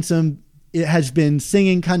Lonesome, it has been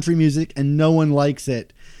singing country music and no one likes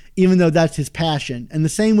it, even though that's his passion. And the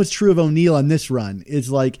same was true of O'Neil on this run. It's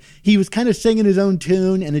like he was kind of singing his own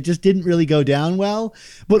tune and it just didn't really go down well,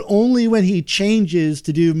 but only when he changes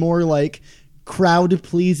to do more like crowd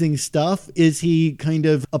pleasing stuff is he kind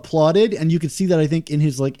of applauded. And you can see that, I think, in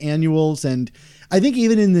his like annuals, and I think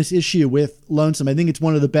even in this issue with Lonesome, I think it's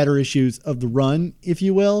one of the better issues of the run, if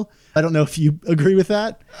you will. I don't know if you agree with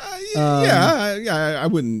that. I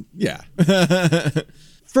wouldn't. Yeah.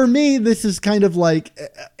 For me, this is kind of like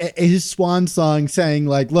his swan song saying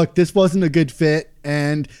like, look, this wasn't a good fit,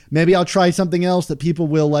 and maybe I'll try something else that people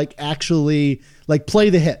will like actually like play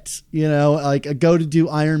the hits, you know, like go to do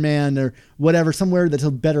Iron Man or whatever, somewhere that's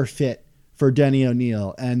a better fit for Denny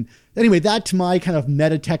O'Neil. And anyway, that's my kind of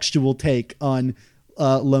metatextual take on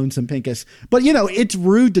Lonesome Pincus. But, you know, it's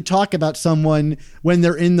rude to talk about someone when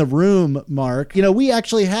they're in the room, Mark. You know, we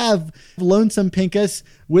actually have Lonesome Pincus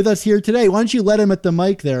with us here today. Why don't you let him at the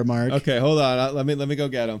mic there, Mark? Okay, hold on. Let me go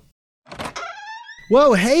get him.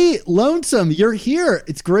 Whoa, hey, Lonesome, you're here.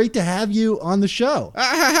 It's great to have you on the show.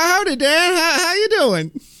 Howdy, Dan. How you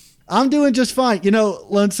doing? I'm doing just fine. You know,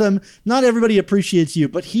 Lonesome, not everybody appreciates you,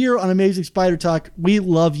 but here on Amazing Spider Talk, we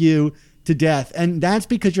love you to death, and that's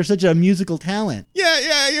because you're such a musical talent.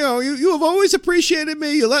 Yeah. You know, you have always appreciated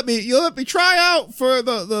me. You let me try out for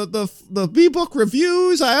the B-Book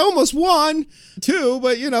reviews. I almost won too,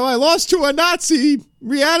 but you know, I lost to a Nazi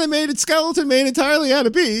reanimated skeleton made entirely out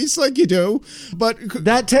of bees, like you do. But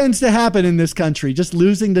that tends to happen in this country, just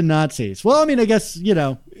losing to Nazis. Well, I mean, I guess, you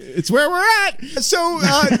know, it's where we're at. So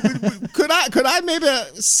could I maybe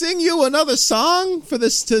sing you another song for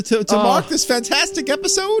this to mark this fantastic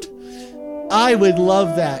episode? I would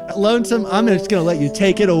love that. Lonesome, I'm just going to let you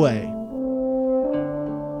take it away.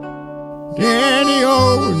 Danny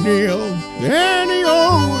O'Neill, Danny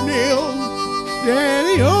O'Neill,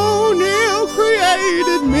 Danny O'Neill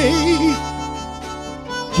created me.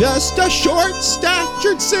 Just a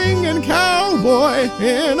short-statured singing cowboy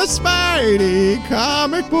in a Spidey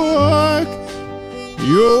comic book.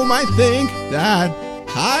 You might think that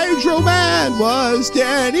Hydro Man was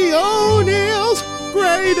Danny O'Neill's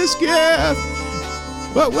greatest gift,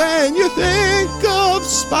 but when you think of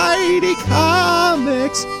Spidey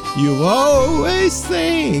comics, you always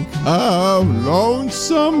think of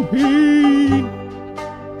Lonesome Pete.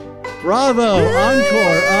 Bravo!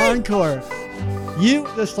 Encore! You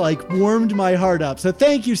just like warmed my heart up. So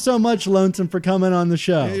thank you so much, Lonesome, for coming on the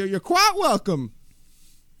show. You're quite welcome.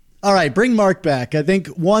 All right, bring Mark back. I think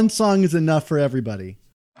one song is enough for everybody.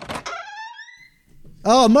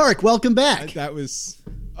 Oh, Mark, welcome back. That was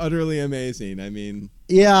utterly amazing. I mean,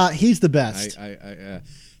 yeah, he's the best.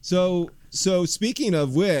 So speaking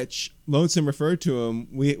of which, Lonesome referred to him.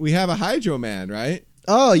 We have a Hydro Man, right?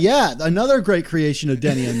 Oh, yeah. Another great creation of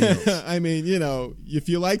Denny O'Neill's. I mean, you know, if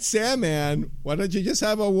you like Sandman, why don't you just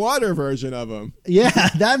have a water version of him? Yeah,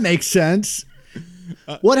 that makes sense.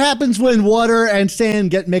 What happens when water and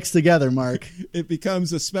sand get mixed together, Mark? It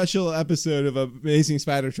becomes a special episode of Amazing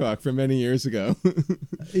Spider Talk from many years ago.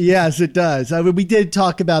 Yes, it does. We did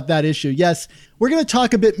talk about that issue. Yes, we're going to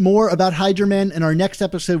talk a bit more about Hydro Man in our next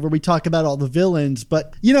episode where we talk about all the villains.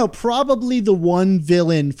 But, you know, probably the one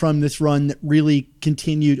villain from this run that really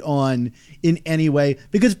continued on in any way,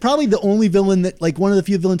 because probably the only villain that, like, one of the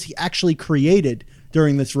few villains he actually created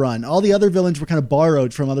during this run. All the other villains were kind of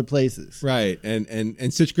borrowed from other places. Right.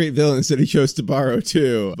 And such great villains that he chose to borrow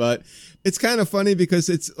too. But it's kind of funny because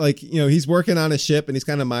it's like, you know, he's working on a ship and he's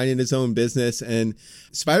kind of minding his own business, and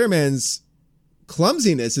Spider-Man's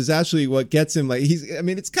clumsiness is actually what gets him. Like,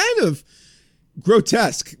 it's kind of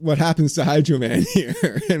grotesque what happens to Hydro Man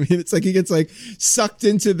here. I mean, it's like he gets like sucked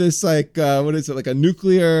into this, like, what is it, like a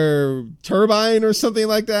nuclear turbine or something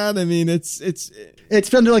like that. I mean, it's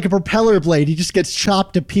under like a propeller blade. He just gets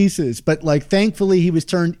chopped to pieces. But like, thankfully, he was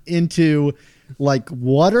turned into like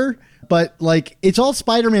water. But like, it's all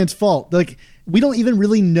Spider-Man's fault. Like, we don't even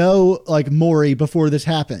really know like Mori before this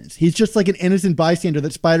happens. He's just like an innocent bystander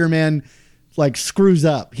that Spider-Man like screws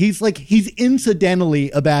up. He's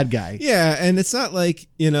incidentally a bad guy. Yeah, and it's not like,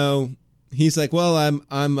 you know, he's like, well,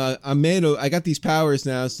 I'm made of, I got these powers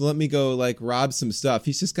now, so let me go like rob some stuff.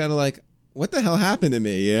 He's just kind of like, what the hell happened to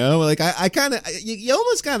me? You know, like I kind of, you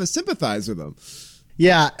almost kind of sympathize with him.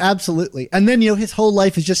 Yeah, absolutely. And then, you know, his whole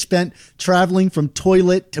life is just spent traveling from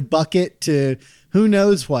toilet to bucket to who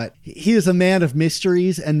knows what. He is a man of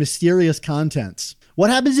mysteries and mysterious contents. What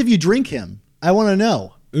happens if you drink him? I want to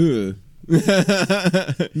know. Ugh.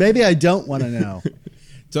 Maybe I don't want to know.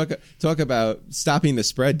 Talk about stopping the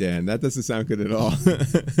spread, Dan. That doesn't sound good at all.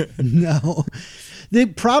 No.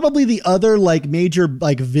 Probably the other like major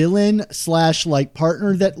like villain / like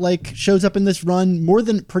partner that like shows up in this run more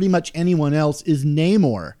than pretty much anyone else is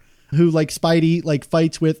Namor, who like Spidey like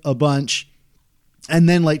fights with a bunch and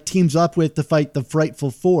then like teams up with to fight the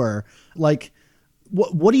Frightful Four. Like,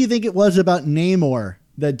 what do you think it was about Namor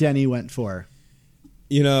that Denny went for?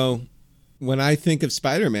 You know, when I think of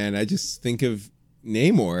Spider-Man, I just think of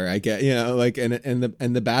Namor. I get, you know, like, and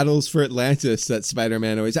the battles for Atlantis that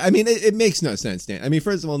Spider-Man always, I mean, it makes no sense, Dan. I mean,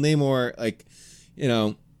 first of all, Namor, like, you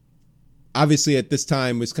know, obviously at this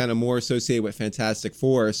time was kind of more associated with Fantastic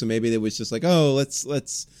Four. So maybe it was just like, oh, let's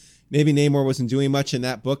maybe Namor wasn't doing much in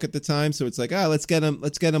that book at the time. So it's like, oh, let's get him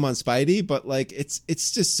on Spidey. But like, it's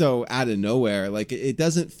just so out of nowhere. Like it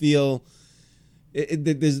doesn't feel,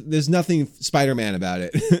 there's nothing Spider-Man about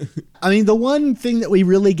it. I mean, the one thing that we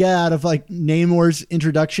really get out of like Namor's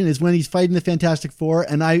introduction is when he's fighting the Fantastic Four,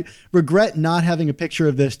 and I regret not having a picture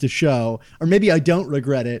of this to show, or maybe I don't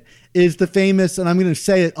regret it, is the famous, and I'm going to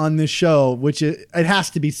say it on this show, which it has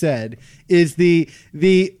to be said, is the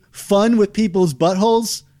fun with people's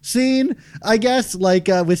buttholes scene, I guess, like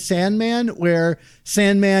with Sandman, where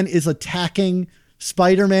Sandman is attacking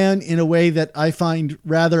Spider-Man in a way that I find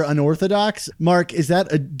rather unorthodox. Mark, is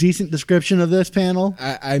that a decent description of this panel?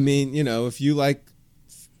 I mean, you know, if you like,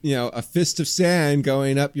 you know, a fist of sand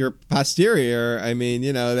going up your posterior, I mean,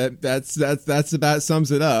 you know, that's about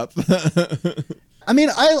sums it up. I mean,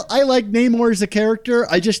 I like Namor as a character.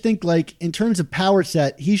 I just think, like, in terms of power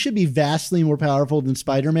set, he should be vastly more powerful than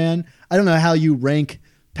Spider-Man. I don't know how you rank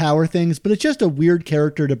power things, but it's just a weird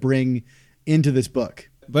character to bring into this book.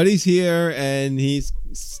 But he's here, and he's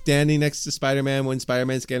standing next to Spider-Man when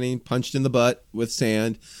Spider-Man's getting punched in the butt with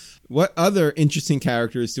sand. What other interesting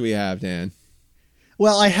characters do we have, Dan?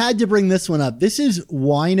 Well, I had to bring this one up. This is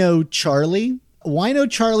Wino Charlie. Wino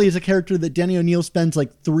Charlie is a character that Denny O'Neil spends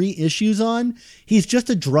like 3 issues on. He's just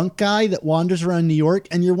a drunk guy that wanders around New York,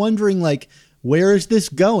 and you're wondering, like, where is this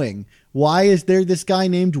going? Why is there this guy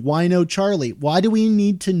named Wino Charlie? Why do we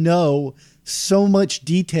need to know so much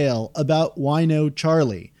detail about Wino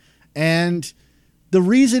Charlie? And the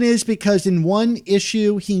reason is because in one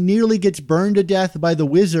issue, he nearly gets burned to death by the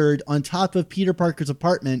wizard on top of Peter Parker's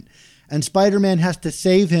apartment, and Spider-Man has to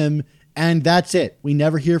save him, and that's it. We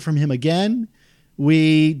never hear from him again.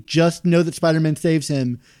 We just know that Spider-Man saves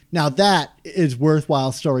him. Now that is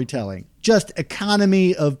worthwhile storytelling. Just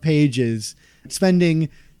economy of pages, spending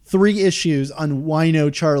 3 issues on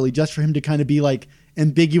Wino Charlie just for him to kind of be like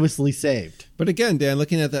ambiguously saved. But again, Dan,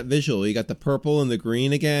 looking at that visual, you got the purple and the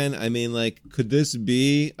green again. I mean, like, could this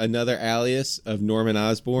be another alias of Norman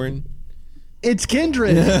Osborn? It's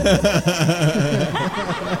Kindred.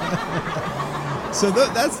 So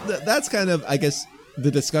that's kind of, I guess,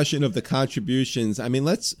 the discussion of the contributions. I mean,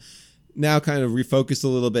 let's now kind of refocus a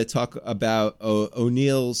little bit, talk about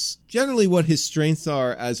O'Neill's, generally what his strengths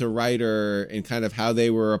are as a writer and kind of how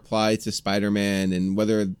they were applied to Spider-Man and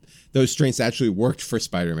whether those strengths actually worked for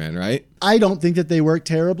Spider-Man, right? I don't think that they work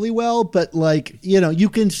terribly well, but like, you know, you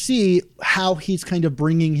can see how he's kind of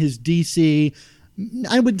bringing his DC,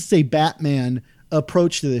 I wouldn't say Batman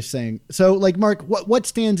approach to this thing. So like, Mark, what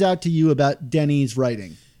stands out to you about Denny's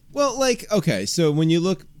writing? Well, like, okay, so when you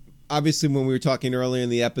look, obviously when we were talking earlier in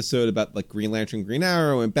the episode about like Green Lantern, Green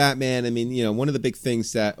Arrow, and Batman, I mean, you know, one of the big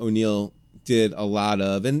things that O'Neill did a lot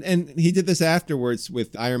of, and he did this afterwards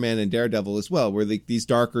with Iron Man and Daredevil as well, where like these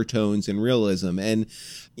darker tones and realism and,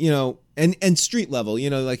 you know, and street level, you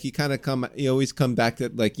know, like you always come back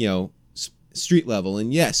to like, you know, street level.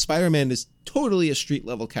 And yes, Spider-Man is totally a street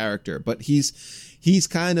level character, but he's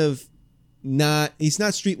kind of not, he's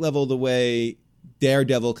not street level the way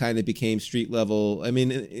Daredevil kind of became street level. I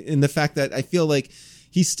mean, in the fact that I feel like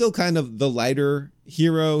he's still kind of the lighter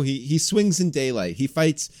hero. He swings in daylight. He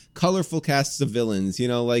fights colorful casts of villains, you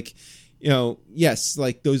know, like, you know, yes,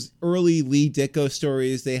 like those early Lee Ditko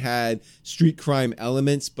stories, they had street crime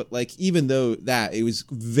elements, but like, even though that, it was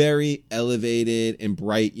very elevated and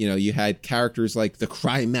bright. You know, you had characters like the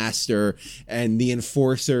Crime Master and the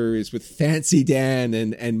Enforcers with Fancy Dan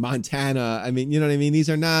and Montana. I mean, you know what I mean?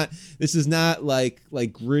 This is not like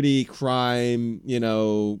gritty crime, you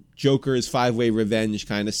know, Joker's 5-way revenge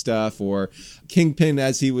kind of stuff, or Kingpin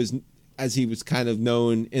as he was kind of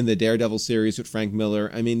known in the Daredevil series with Frank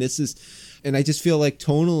Miller. I mean, this is, and I just feel like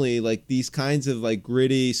tonally, like these kinds of like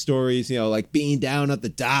gritty stories, you know, like being down at the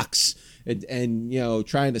docks and you know,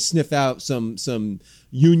 trying to sniff out some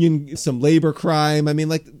labor crime. I mean,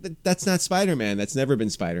 like that's not Spider-Man. That's never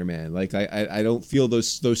been Spider-Man. Like I don't feel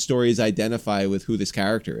those stories identify with who this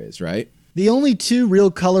character is, right? The only 2 real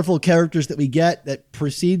colorful characters that we get that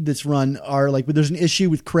precede this run are like, there's an issue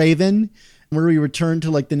with Kraven where we return to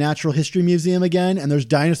like the Natural History Museum again, and there's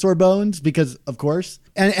dinosaur bones because, of course,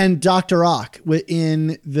 and Dr. Ock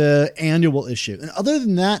in the annual issue. And other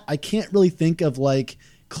than that, I can't really think of like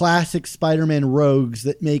classic Spider-Man rogues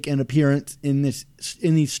that make an appearance in these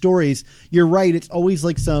stories. You're right; it's always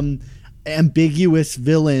like some ambiguous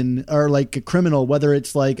villain or like a criminal, whether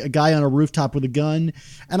it's like a guy on a rooftop with a gun.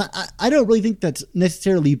 And I don't really think that's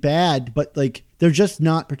necessarily bad, but like they're just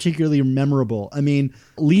not particularly memorable. I mean,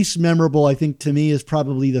 least memorable, I think, to me is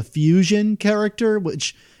probably the Fusion character,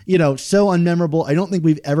 which, you know, so unmemorable. I don't think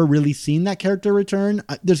we've ever really seen that character return.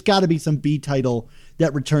 There's got to be some B title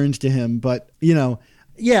that returns to him, but you know,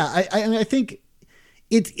 yeah, I think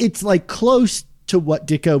it's like close to what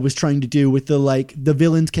Ditko was trying to do with the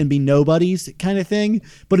villains can be nobodies kind of thing,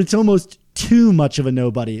 but it's almost too much of a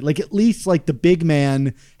nobody. Like at least like the big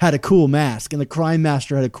man had a cool mask and the Crime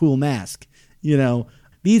Master had a cool mask. You know,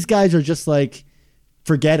 these guys are just like,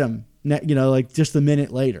 forget them, you know, like just a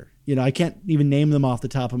minute later. You know, I can't even name them off the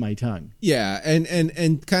top of my tongue. Yeah.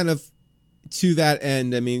 And kind of to that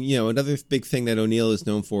end, I mean, you know, another big thing that O'Neill is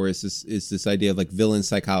known for is this idea of like villain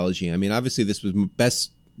psychology. I mean, obviously this was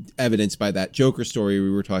best evidenced by that Joker story we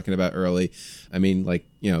were talking about early. I mean, like,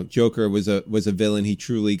 you know, Joker was a villain he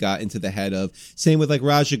truly got into the head of. Same with like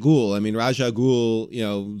Ra's al Ghul. I mean, Ra's al Ghul, you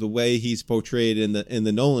know, the way he's portrayed in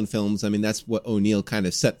the Nolan films, I mean, that's what O'Neill kind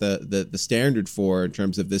of set the standard for in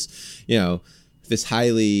terms of this, you know, this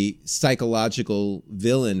highly psychological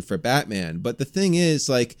villain for Batman. But the thing is,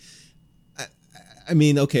 like, I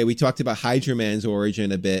mean, okay, we talked about Hydra Man's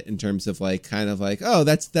origin a bit in terms of like, kind of like, oh,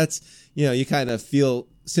 that's, you know, you kind of feel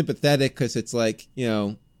sympathetic because it's like, you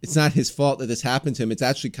know, it's not his fault that this happened to him. It's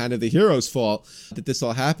actually kind of the hero's fault that this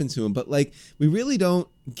all happened to him. But like, we really don't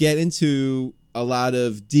get into a lot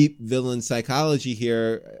of deep villain psychology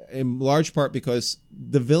here, in large part because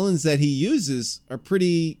the villains that he uses are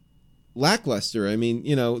pretty lackluster. I mean,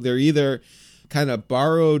 they're either kind of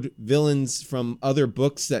borrowed villains from other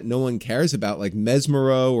books that no one cares about, like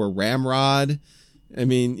Mesmero or Ramrod. I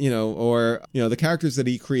mean, or the characters that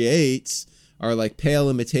he creates are like pale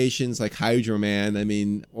imitations, like Hydro Man. I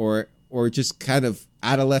mean, or just kind of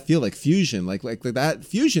out of left field, like Fusion, like that.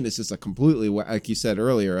 Fusion is just a completely, like you said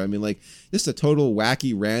earlier. I mean, like just a total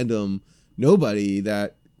wacky, random nobody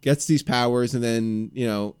that gets these powers, and then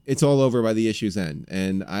it's all over by the issue's end.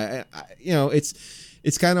 And I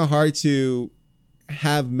it's kind of hard to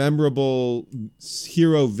have memorable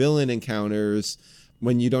hero villain encounters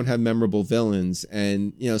when you don't have memorable villains.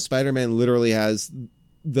 And Spider-Man literally has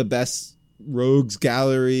the best rogues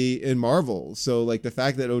gallery in Marvel. So like the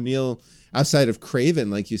fact that O'Neill, outside of Craven,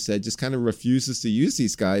 like you said, just kind of refuses to use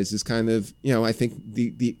these guys is kind of, I think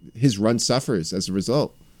his run suffers as a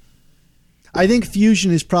result. I think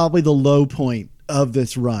Fusion is probably the low point of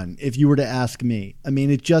this run, if you were to ask me. I mean,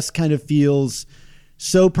 it just kind of feels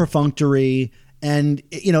so perfunctory, and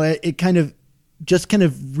it kind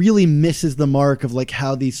of really misses the mark of like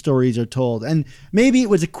how these stories are told. And maybe it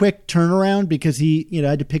was a quick turnaround because he,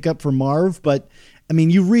 had to pick up for Marv, but I mean,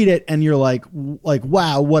 you read it and you're like,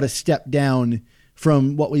 wow, what a step down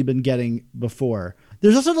from what we've been getting before.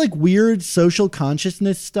 There's also like weird social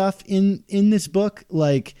consciousness stuff in this book.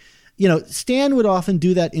 Like, Stan would often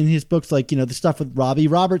do that in his books, like, the stuff with Robbie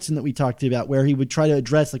Robertson that we talked about, where he would try to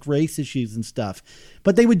address like race issues and stuff.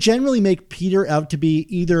 But they would generally make Peter out to be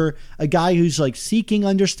either a guy who's like seeking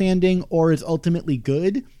understanding or is ultimately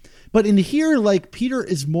good. But in here, like, Peter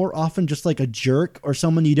is more often just like a jerk or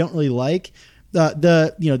someone you don't really like.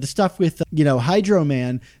 The stuff with Hydro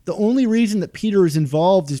Man, the only reason that Peter is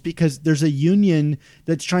involved is because there's a union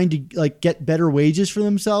that's trying to like get better wages for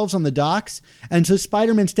themselves on the docks, and so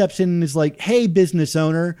Spider-Man steps in and is like, hey, business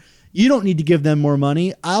owner, you don't need to give them more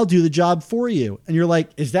money, I'll do the job for you. And you're like,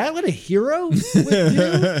 is that what a hero would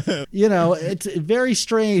do? It's very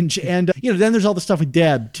strange. And then there's all the stuff with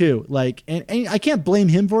Deb too, like, and I can't blame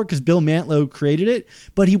him for it because Bill Mantlo created it,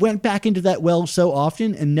 but he went back into that well so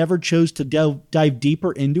often and never chose to dive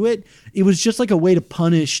deeper into it. It was just like a way to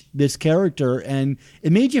punish this character, and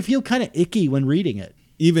it made you feel kind of icky when reading it.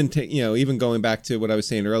 Even even going back to what I was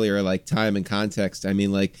saying earlier, like time and context, I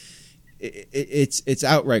mean, like, it's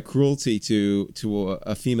outright cruelty to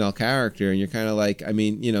a female character, and you're kind of like, I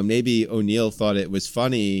mean, maybe O'Neill thought it was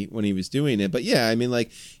funny when he was doing it, but yeah, I mean,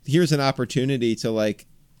 like, here's an opportunity to like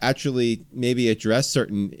actually maybe address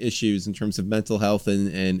certain issues in terms of mental health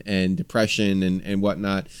and depression and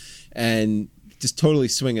whatnot, and just totally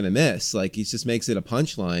swing and a miss. Like, he just makes it a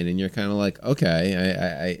punchline, and you're kind of like,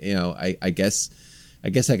 okay, I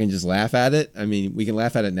guess I can just laugh at it. I mean, we can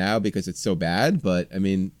laugh at it now because it's so bad, but I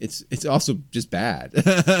mean, it's also just bad.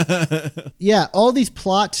 Yeah, all these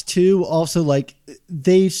plots too, also like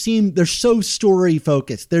they're so story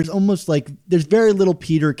focused. There's almost like there's very little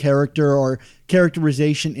Peter character or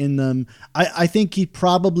characterization in them. I think he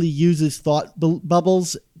probably uses thought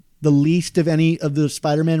bubbles the least of any of the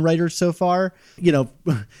Spider-Man writers so far.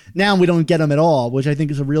 Now we don't get them at all, which I think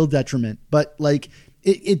is a real detriment. But like,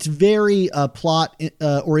 it's very plot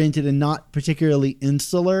oriented and not particularly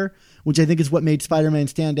insular, which I think is what made Spider-Man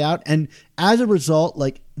stand out. And as a result,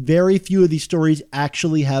 like, very few of these stories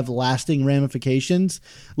actually have lasting ramifications.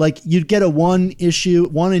 Like, you'd get a one issue,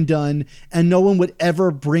 one and done, and no one would ever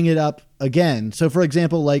bring it up again. So for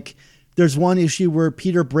example, like, there's one issue where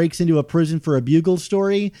Peter breaks into a prison for a Bugle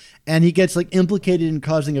story, and he gets like implicated in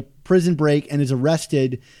causing a prison break and is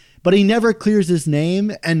arrested, but he never clears his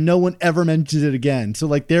name and no one ever mentions it again. So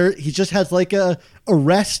like he just has like a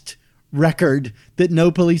arrest record that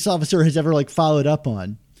no police officer has ever like followed up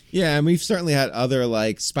on. Yeah, and we've certainly had other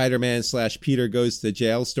like Spider-Man / Peter goes to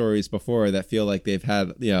jail stories before that feel like they've had,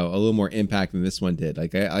 a little more impact than this one did.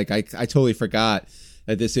 Like I totally forgot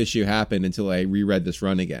that this issue happened until I reread this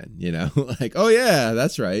run again, like, oh yeah,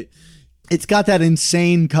 that's right. It's got that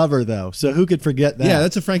insane cover though. So who could forget that? Yeah,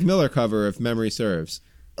 that's a Frank Miller cover if memory serves.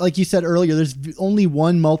 Like you said earlier, there's only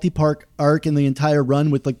one multi-part arc in the entire run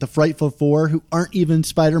with like the Frightful Four, who aren't even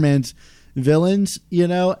Spider-Man's villains,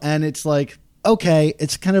 and it's like, okay,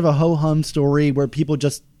 it's kind of a ho-hum story where people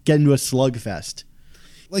just get into a slugfest.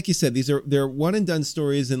 Like you said, they're one and done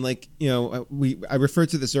stories, and like, I referred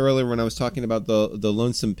to this earlier when I was talking about the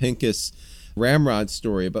Lonesome Pincus Ramrod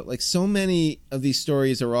story, but like so many of these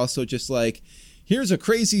stories are also just like, here's a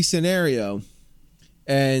crazy scenario,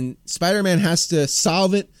 and Spider-Man has to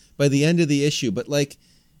solve it by the end of the issue. But like,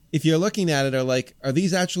 if you're looking at it, are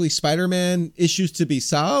these actually Spider-Man issues to be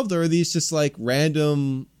solved, or are these just like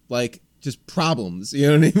random like just problems. You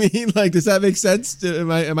know what I mean? Like, does that make sense?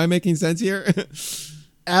 Am I making sense here?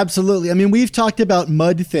 Absolutely. I mean, we've talked about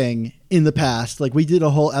Mud Thing in the past. Like, we did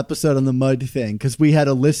a whole episode on the Mud Thing because we had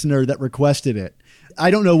a listener that requested it.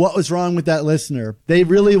 I don't know what was wrong with that listener. They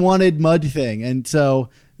really wanted Mud Thing, and so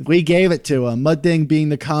we gave it to them. Mud Thing being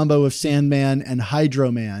the combo of Sandman and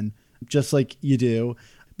Hydro Man, just like you do.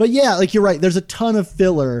 But yeah, like you're right. There's a ton of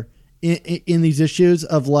filler in these issues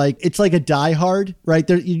of like, it's like a Die Hard, right?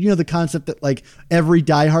 There, you know, the concept that like every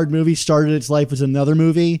Die Hard movie started its life as another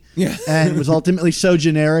movie, yeah, and was ultimately so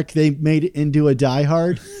generic they made it into a Die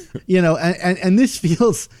Hard, you know, and this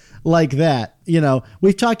feels like that. You know,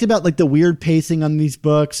 we've talked about like the weird pacing on these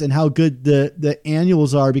books and how good the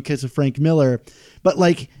annuals are because of Frank Miller, but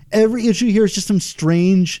like every issue here is just some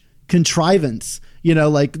strange contrivance. You know,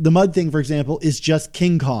 like the Mud Thing, for example, is just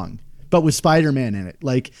King Kong, but with Spider-Man in it.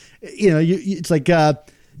 Like, you know, it's like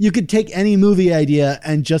you could take any movie idea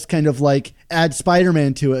and just kind of like add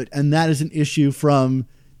Spider-Man to it, and that is an issue from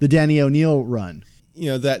the Danny O'Neill run.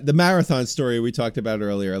 You know, that the marathon story we talked about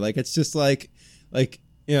earlier, like it's just like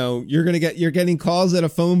you know, you're getting calls at a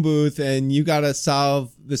phone booth and you got to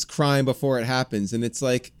solve this crime before it happens, and it's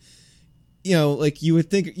like, you know, like you would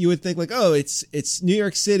think like, oh, it's New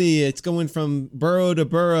York City, it's going from borough to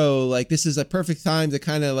borough, like this is a perfect time to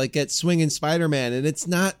kind of like get swinging Spider-Man, and it's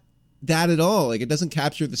not that at all. Like, it doesn't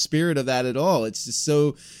capture the spirit of that at all. It's just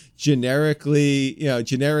so generically, you know,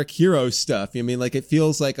 generic hero stuff. I mean, like it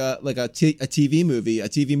feels like a TV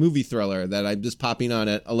movie thriller that I'm just popping on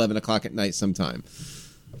at 11 o'clock at night sometime.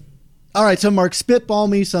 All right, so Mark, spitball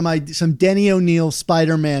me some Denny O'Neill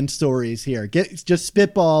Spider-Man stories here. Just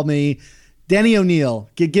spitball me. Denny O'Neill,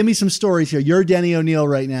 give me some stories here. You're Denny O'Neill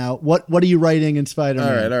right now. What are you writing in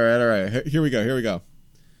Spider-Man? All right. Here we go.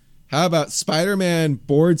 How about Spider-Man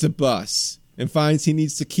boards a bus and finds he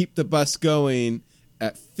needs to keep the bus going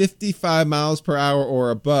at 55 miles per hour or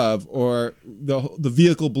above, or the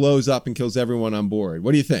vehicle blows up and kills everyone on board.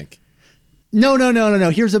 What do you think? No.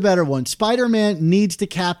 Here's a better one. Spider-Man needs to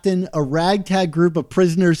captain a ragtag group of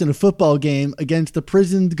prisoners in a football game against the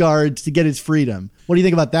prisoned guards to get his freedom. What do you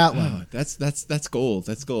think about that one? Oh, that's gold.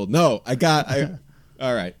 That's gold. No,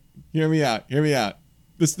 all right. Hear me out.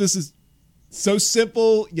 This is so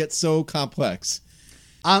simple yet so complex.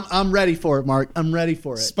 I'm ready for it, Mark. I'm ready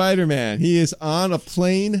for it. Spider-Man. He is on a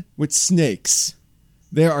plane with snakes.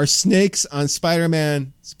 There are snakes on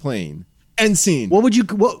Spider-Man's plane. End scene. What would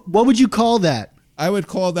you call that? I would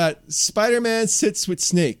call that Spider-Man sits with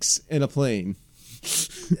snakes in a plane.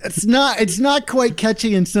 It's not quite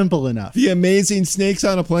catchy and simple enough. The Amazing Snakes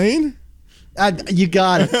on a Plane? You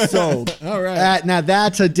got it. Sold. All right. Now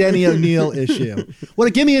that's a Denny O'Neill issue. Well,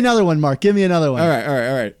 give me another one, Mark. Give me another one. All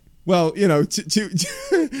right. Well, you know,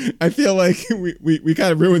 I feel like we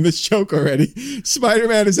kind of ruined this joke already.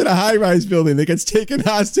 Spider-Man is in a high-rise building that gets taken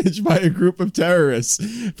hostage by a group of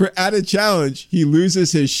terrorists. For added challenge, he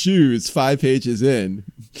loses his shoes 5 pages in.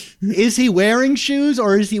 Is he wearing shoes,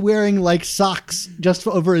 or is he wearing like socks just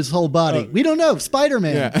over his whole body? We don't know.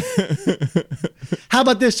 Spider-Man. Yeah. How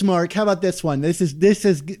about this, Mark? How about this one? This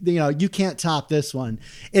is you know, you can't top this one.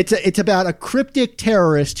 It's about a cryptic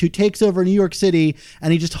terrorist who takes over New York City,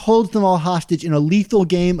 and he just holds them all hostage in a lethal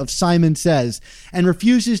game of Simon Says, and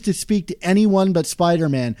refuses to speak to anyone but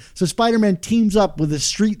Spider-Man. So Spider-Man teams up with a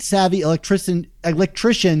street-savvy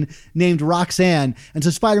electrician named Roxanne, and so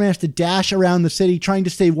Spider-Man has to dash around the city trying to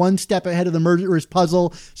stay one step ahead of the murderer's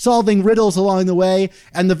puzzle, solving riddles along the way,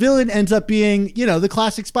 and the villain ends up being, you know, the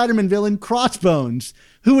classic Spider-Man villain, Crossbones.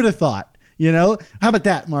 Who would have thought? You know? How about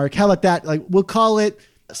that, Mark? How about that? Like, we'll call it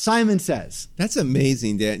Simon Says. That's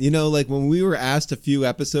amazing, Dan. You know, like when we were asked a few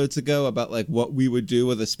episodes ago about like what we would do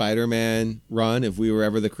with a Spider-Man run if we were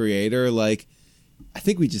ever the creator, like I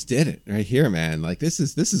think we just did it right here, man. Like this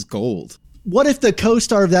is gold. What if the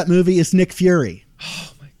co-star of that movie is Nick Fury?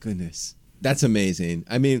 Oh my goodness. That's amazing.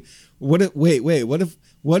 I mean, what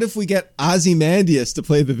if we get Ozymandias to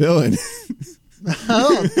play the villain?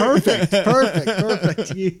 Oh, perfect.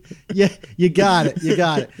 You got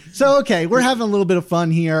it. So, okay, we're having a little bit of fun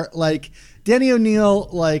here. Like, Denny O'Neill,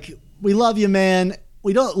 like, we love you, man.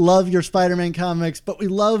 We don't love your Spider-Man comics, but we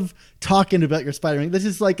love talking about your Spider-Man. This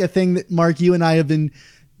is like a thing that, Mark, you and I have been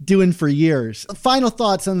doing for years. Final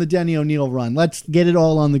thoughts on the Denny O'Neill run. Let's get it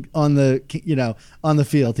all on the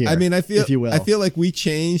field here. I mean, I feel if you will. I feel like we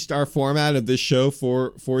changed our format of this show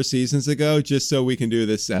four seasons ago just so we can do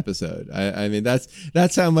this episode. I mean,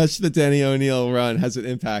 that's how much the Denny O'Neill run has an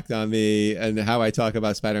impact on me and how I talk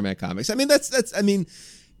about Spider-Man comics. I mean,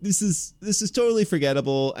 this is totally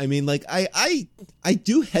forgettable. I mean, like I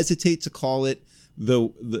do hesitate to call it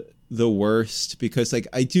the worst because like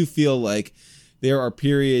I do feel like there are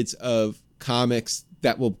periods of comics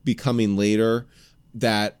that will be coming later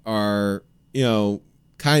that are,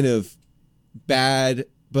 kind of bad,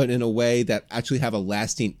 but in a way that actually have a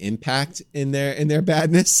lasting impact in their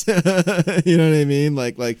badness. You know what I mean?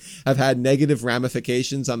 Like have had negative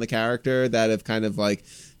ramifications on the character that have kind of like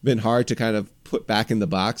been hard to kind of put back in the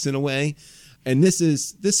box in a way. And this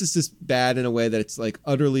is just bad in a way that it's like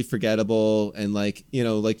utterly forgettable. And like,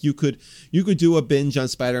 like you could do a binge on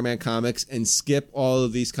Spider-Man comics and skip all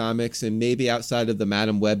of these comics and maybe outside of the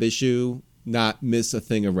Madam Web issue, not miss a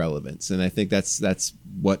thing of relevance. And I think that's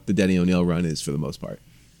what the Denny O'Neil run is for the most part.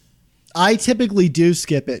 I typically do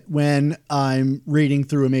skip it when I'm reading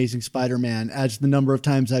through Amazing Spider-Man, as the number of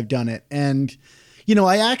times I've done it. And,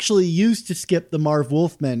 I actually used to skip the Marv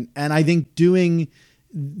Wolfman, and I think doing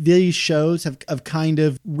these shows have kind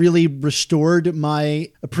of really restored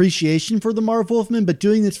my appreciation for the Marv Wolfman. But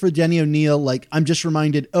doing this for Denny O'Neil, like, I'm just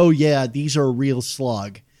reminded, oh yeah, these are a real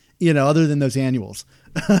slog, other than those annuals,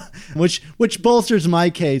 which bolsters my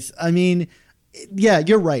case. I mean, yeah,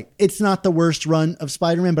 you're right. It's not the worst run of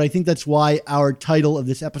Spider-Man, but I think that's why our title of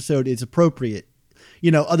this episode is appropriate.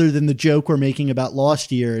 Other than the joke we're making about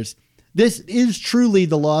Lost Years, this is truly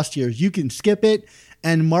the Lost Years. You can skip it,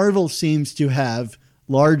 and Marvel seems to have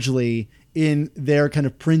largely in their kind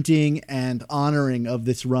of printing and honoring of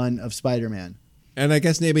this run of Spider-Man. And I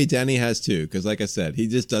guess maybe Denny has too, because like I said, he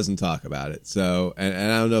just doesn't talk about it. So, and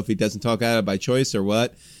I don't know if he doesn't talk about it by choice or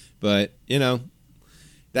what, but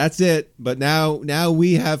that's it. But now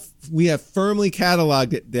we have firmly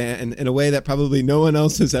cataloged it, Dan, in a way that probably no one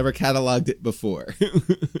else has ever cataloged it before.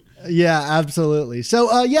 Yeah, absolutely. So,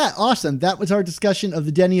 awesome. That was our discussion of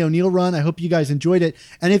the Denny O'Neil run. I hope you guys enjoyed it.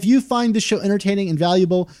 And if you find this show entertaining and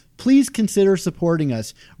valuable, please consider supporting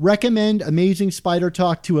us. Recommend Amazing Spider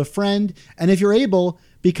Talk to a friend. And if you're able,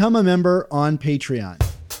 become a member on Patreon.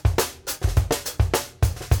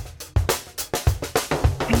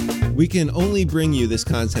 We can only bring you this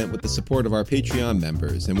content with the support of our Patreon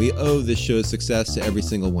members, and we owe this show's success to every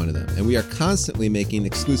single one of them. And we are constantly making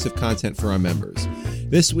exclusive content for our members.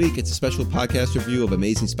 This week, it's a special podcast review of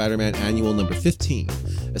Amazing Spider-Man Annual number 15,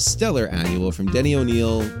 a stellar annual from Denny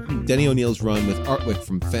O'Neil's run with artwork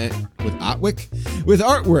from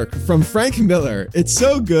Frank Miller. It's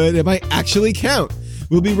so good it might actually count.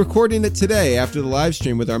 We'll be recording it today after the live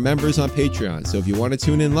stream with our members on Patreon. So if you want to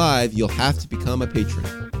tune in live, you'll have to become a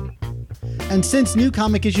patron. And since new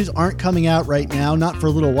comic issues aren't coming out right now, not for a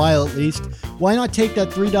little while at least, why not take that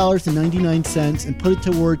 $3.99 and put it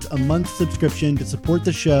towards a month's subscription to support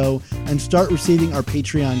the show and start receiving our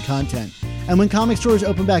Patreon content. And when comic stores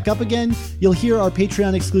open back up again, you'll hear our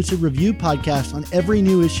Patreon exclusive review podcast on every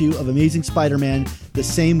new issue of Amazing Spider-Man the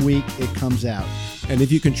same week it comes out. And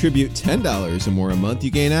if you contribute $10 or more a month,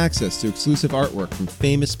 you gain access to exclusive artwork from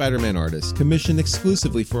famous Spider-Man artists commissioned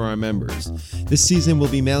exclusively for our members. This season, we'll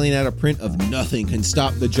be mailing out a print of Nothing Can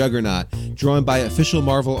Stop the Juggernaut, drawn by official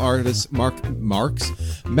Marvel artist Max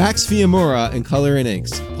Fiamora in color and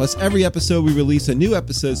inks. Plus, every episode, we release a new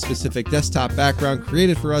episode-specific desktop background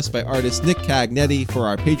created for us by artist Nick Cagnetti for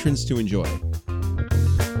our patrons to enjoy.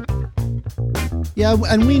 Yeah,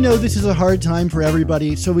 and we know this is a hard time for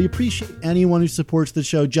everybody, so we appreciate anyone who supports the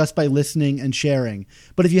show just by listening and sharing.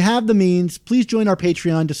 But if you have the means, please join our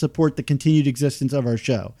Patreon to support the continued existence of our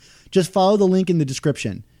show. Just follow the link in the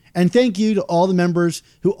description. And thank you to all the members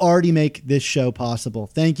who already make this show possible.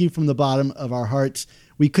 Thank you from the bottom of our hearts.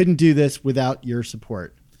 We couldn't do this without your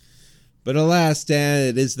support. But alas, Dan,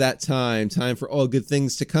 it is that time for all good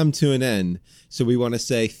things to come to an end. So we want to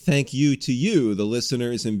say thank you to you, the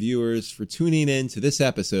listeners and viewers, for tuning in to this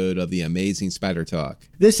episode of the Amazing Spider Talk.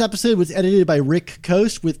 This episode was edited by Rick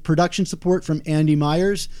Coast with production support from Andy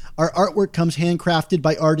Myers. Our artwork comes handcrafted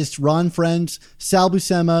by artists Ron Friends, Sal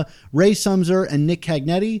Buscema, Ray Sumser, and Nick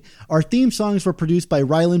Cagnetti. Our theme songs were produced by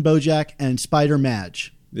Rylan Bojack and Spider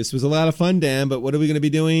Madge. This was a lot of fun, Dan, but what are we going to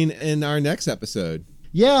be doing in our next episode?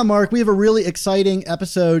 Yeah, Mark, we have a really exciting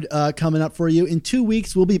episode coming up for you. In 2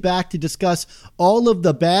 weeks, we'll be back to discuss all of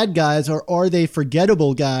the bad guys, or are they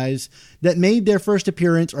forgettable guys, that made their first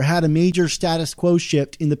appearance or had a major status quo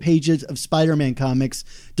shift in the pages of Spider-Man comics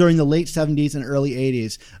during the late 70s and early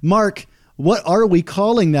 80s. Mark, what are we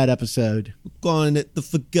calling that episode? We're calling it the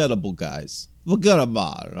forgettable guys. Forget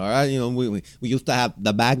about it, all right? You know, we used to have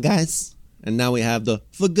the bad guys, and now we have the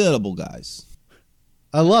forgettable guys.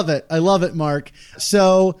 I love it. I love it, Mark.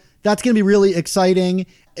 So that's going to be really exciting.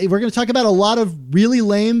 We're going to talk about a lot of really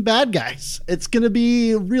lame bad guys. It's going to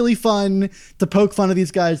be really fun to poke fun of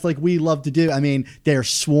these guys like we love to do. I mean, they're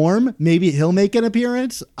Swarm. Maybe he'll make an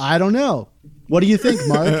appearance. I don't know. What do you think,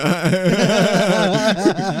 Mark?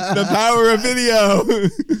 The power of video.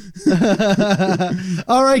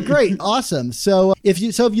 All right, great. Awesome. So if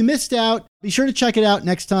you missed out, be sure to check it out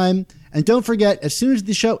next time. And don't forget, as soon as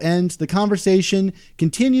the show ends, the conversation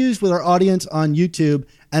continues with our audience on YouTube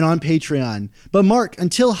and on Patreon. But Mark,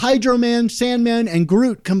 until Hydro Man, Sandman, and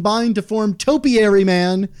Groot combine to form Topiary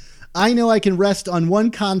Man, I know I can rest on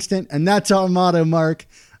one constant, and that's our motto, Mark.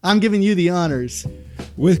 I'm giving you the honors.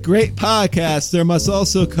 With great podcasts, there must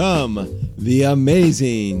also come the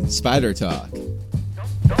amazing Spider Talk.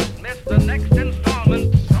 Don't miss the next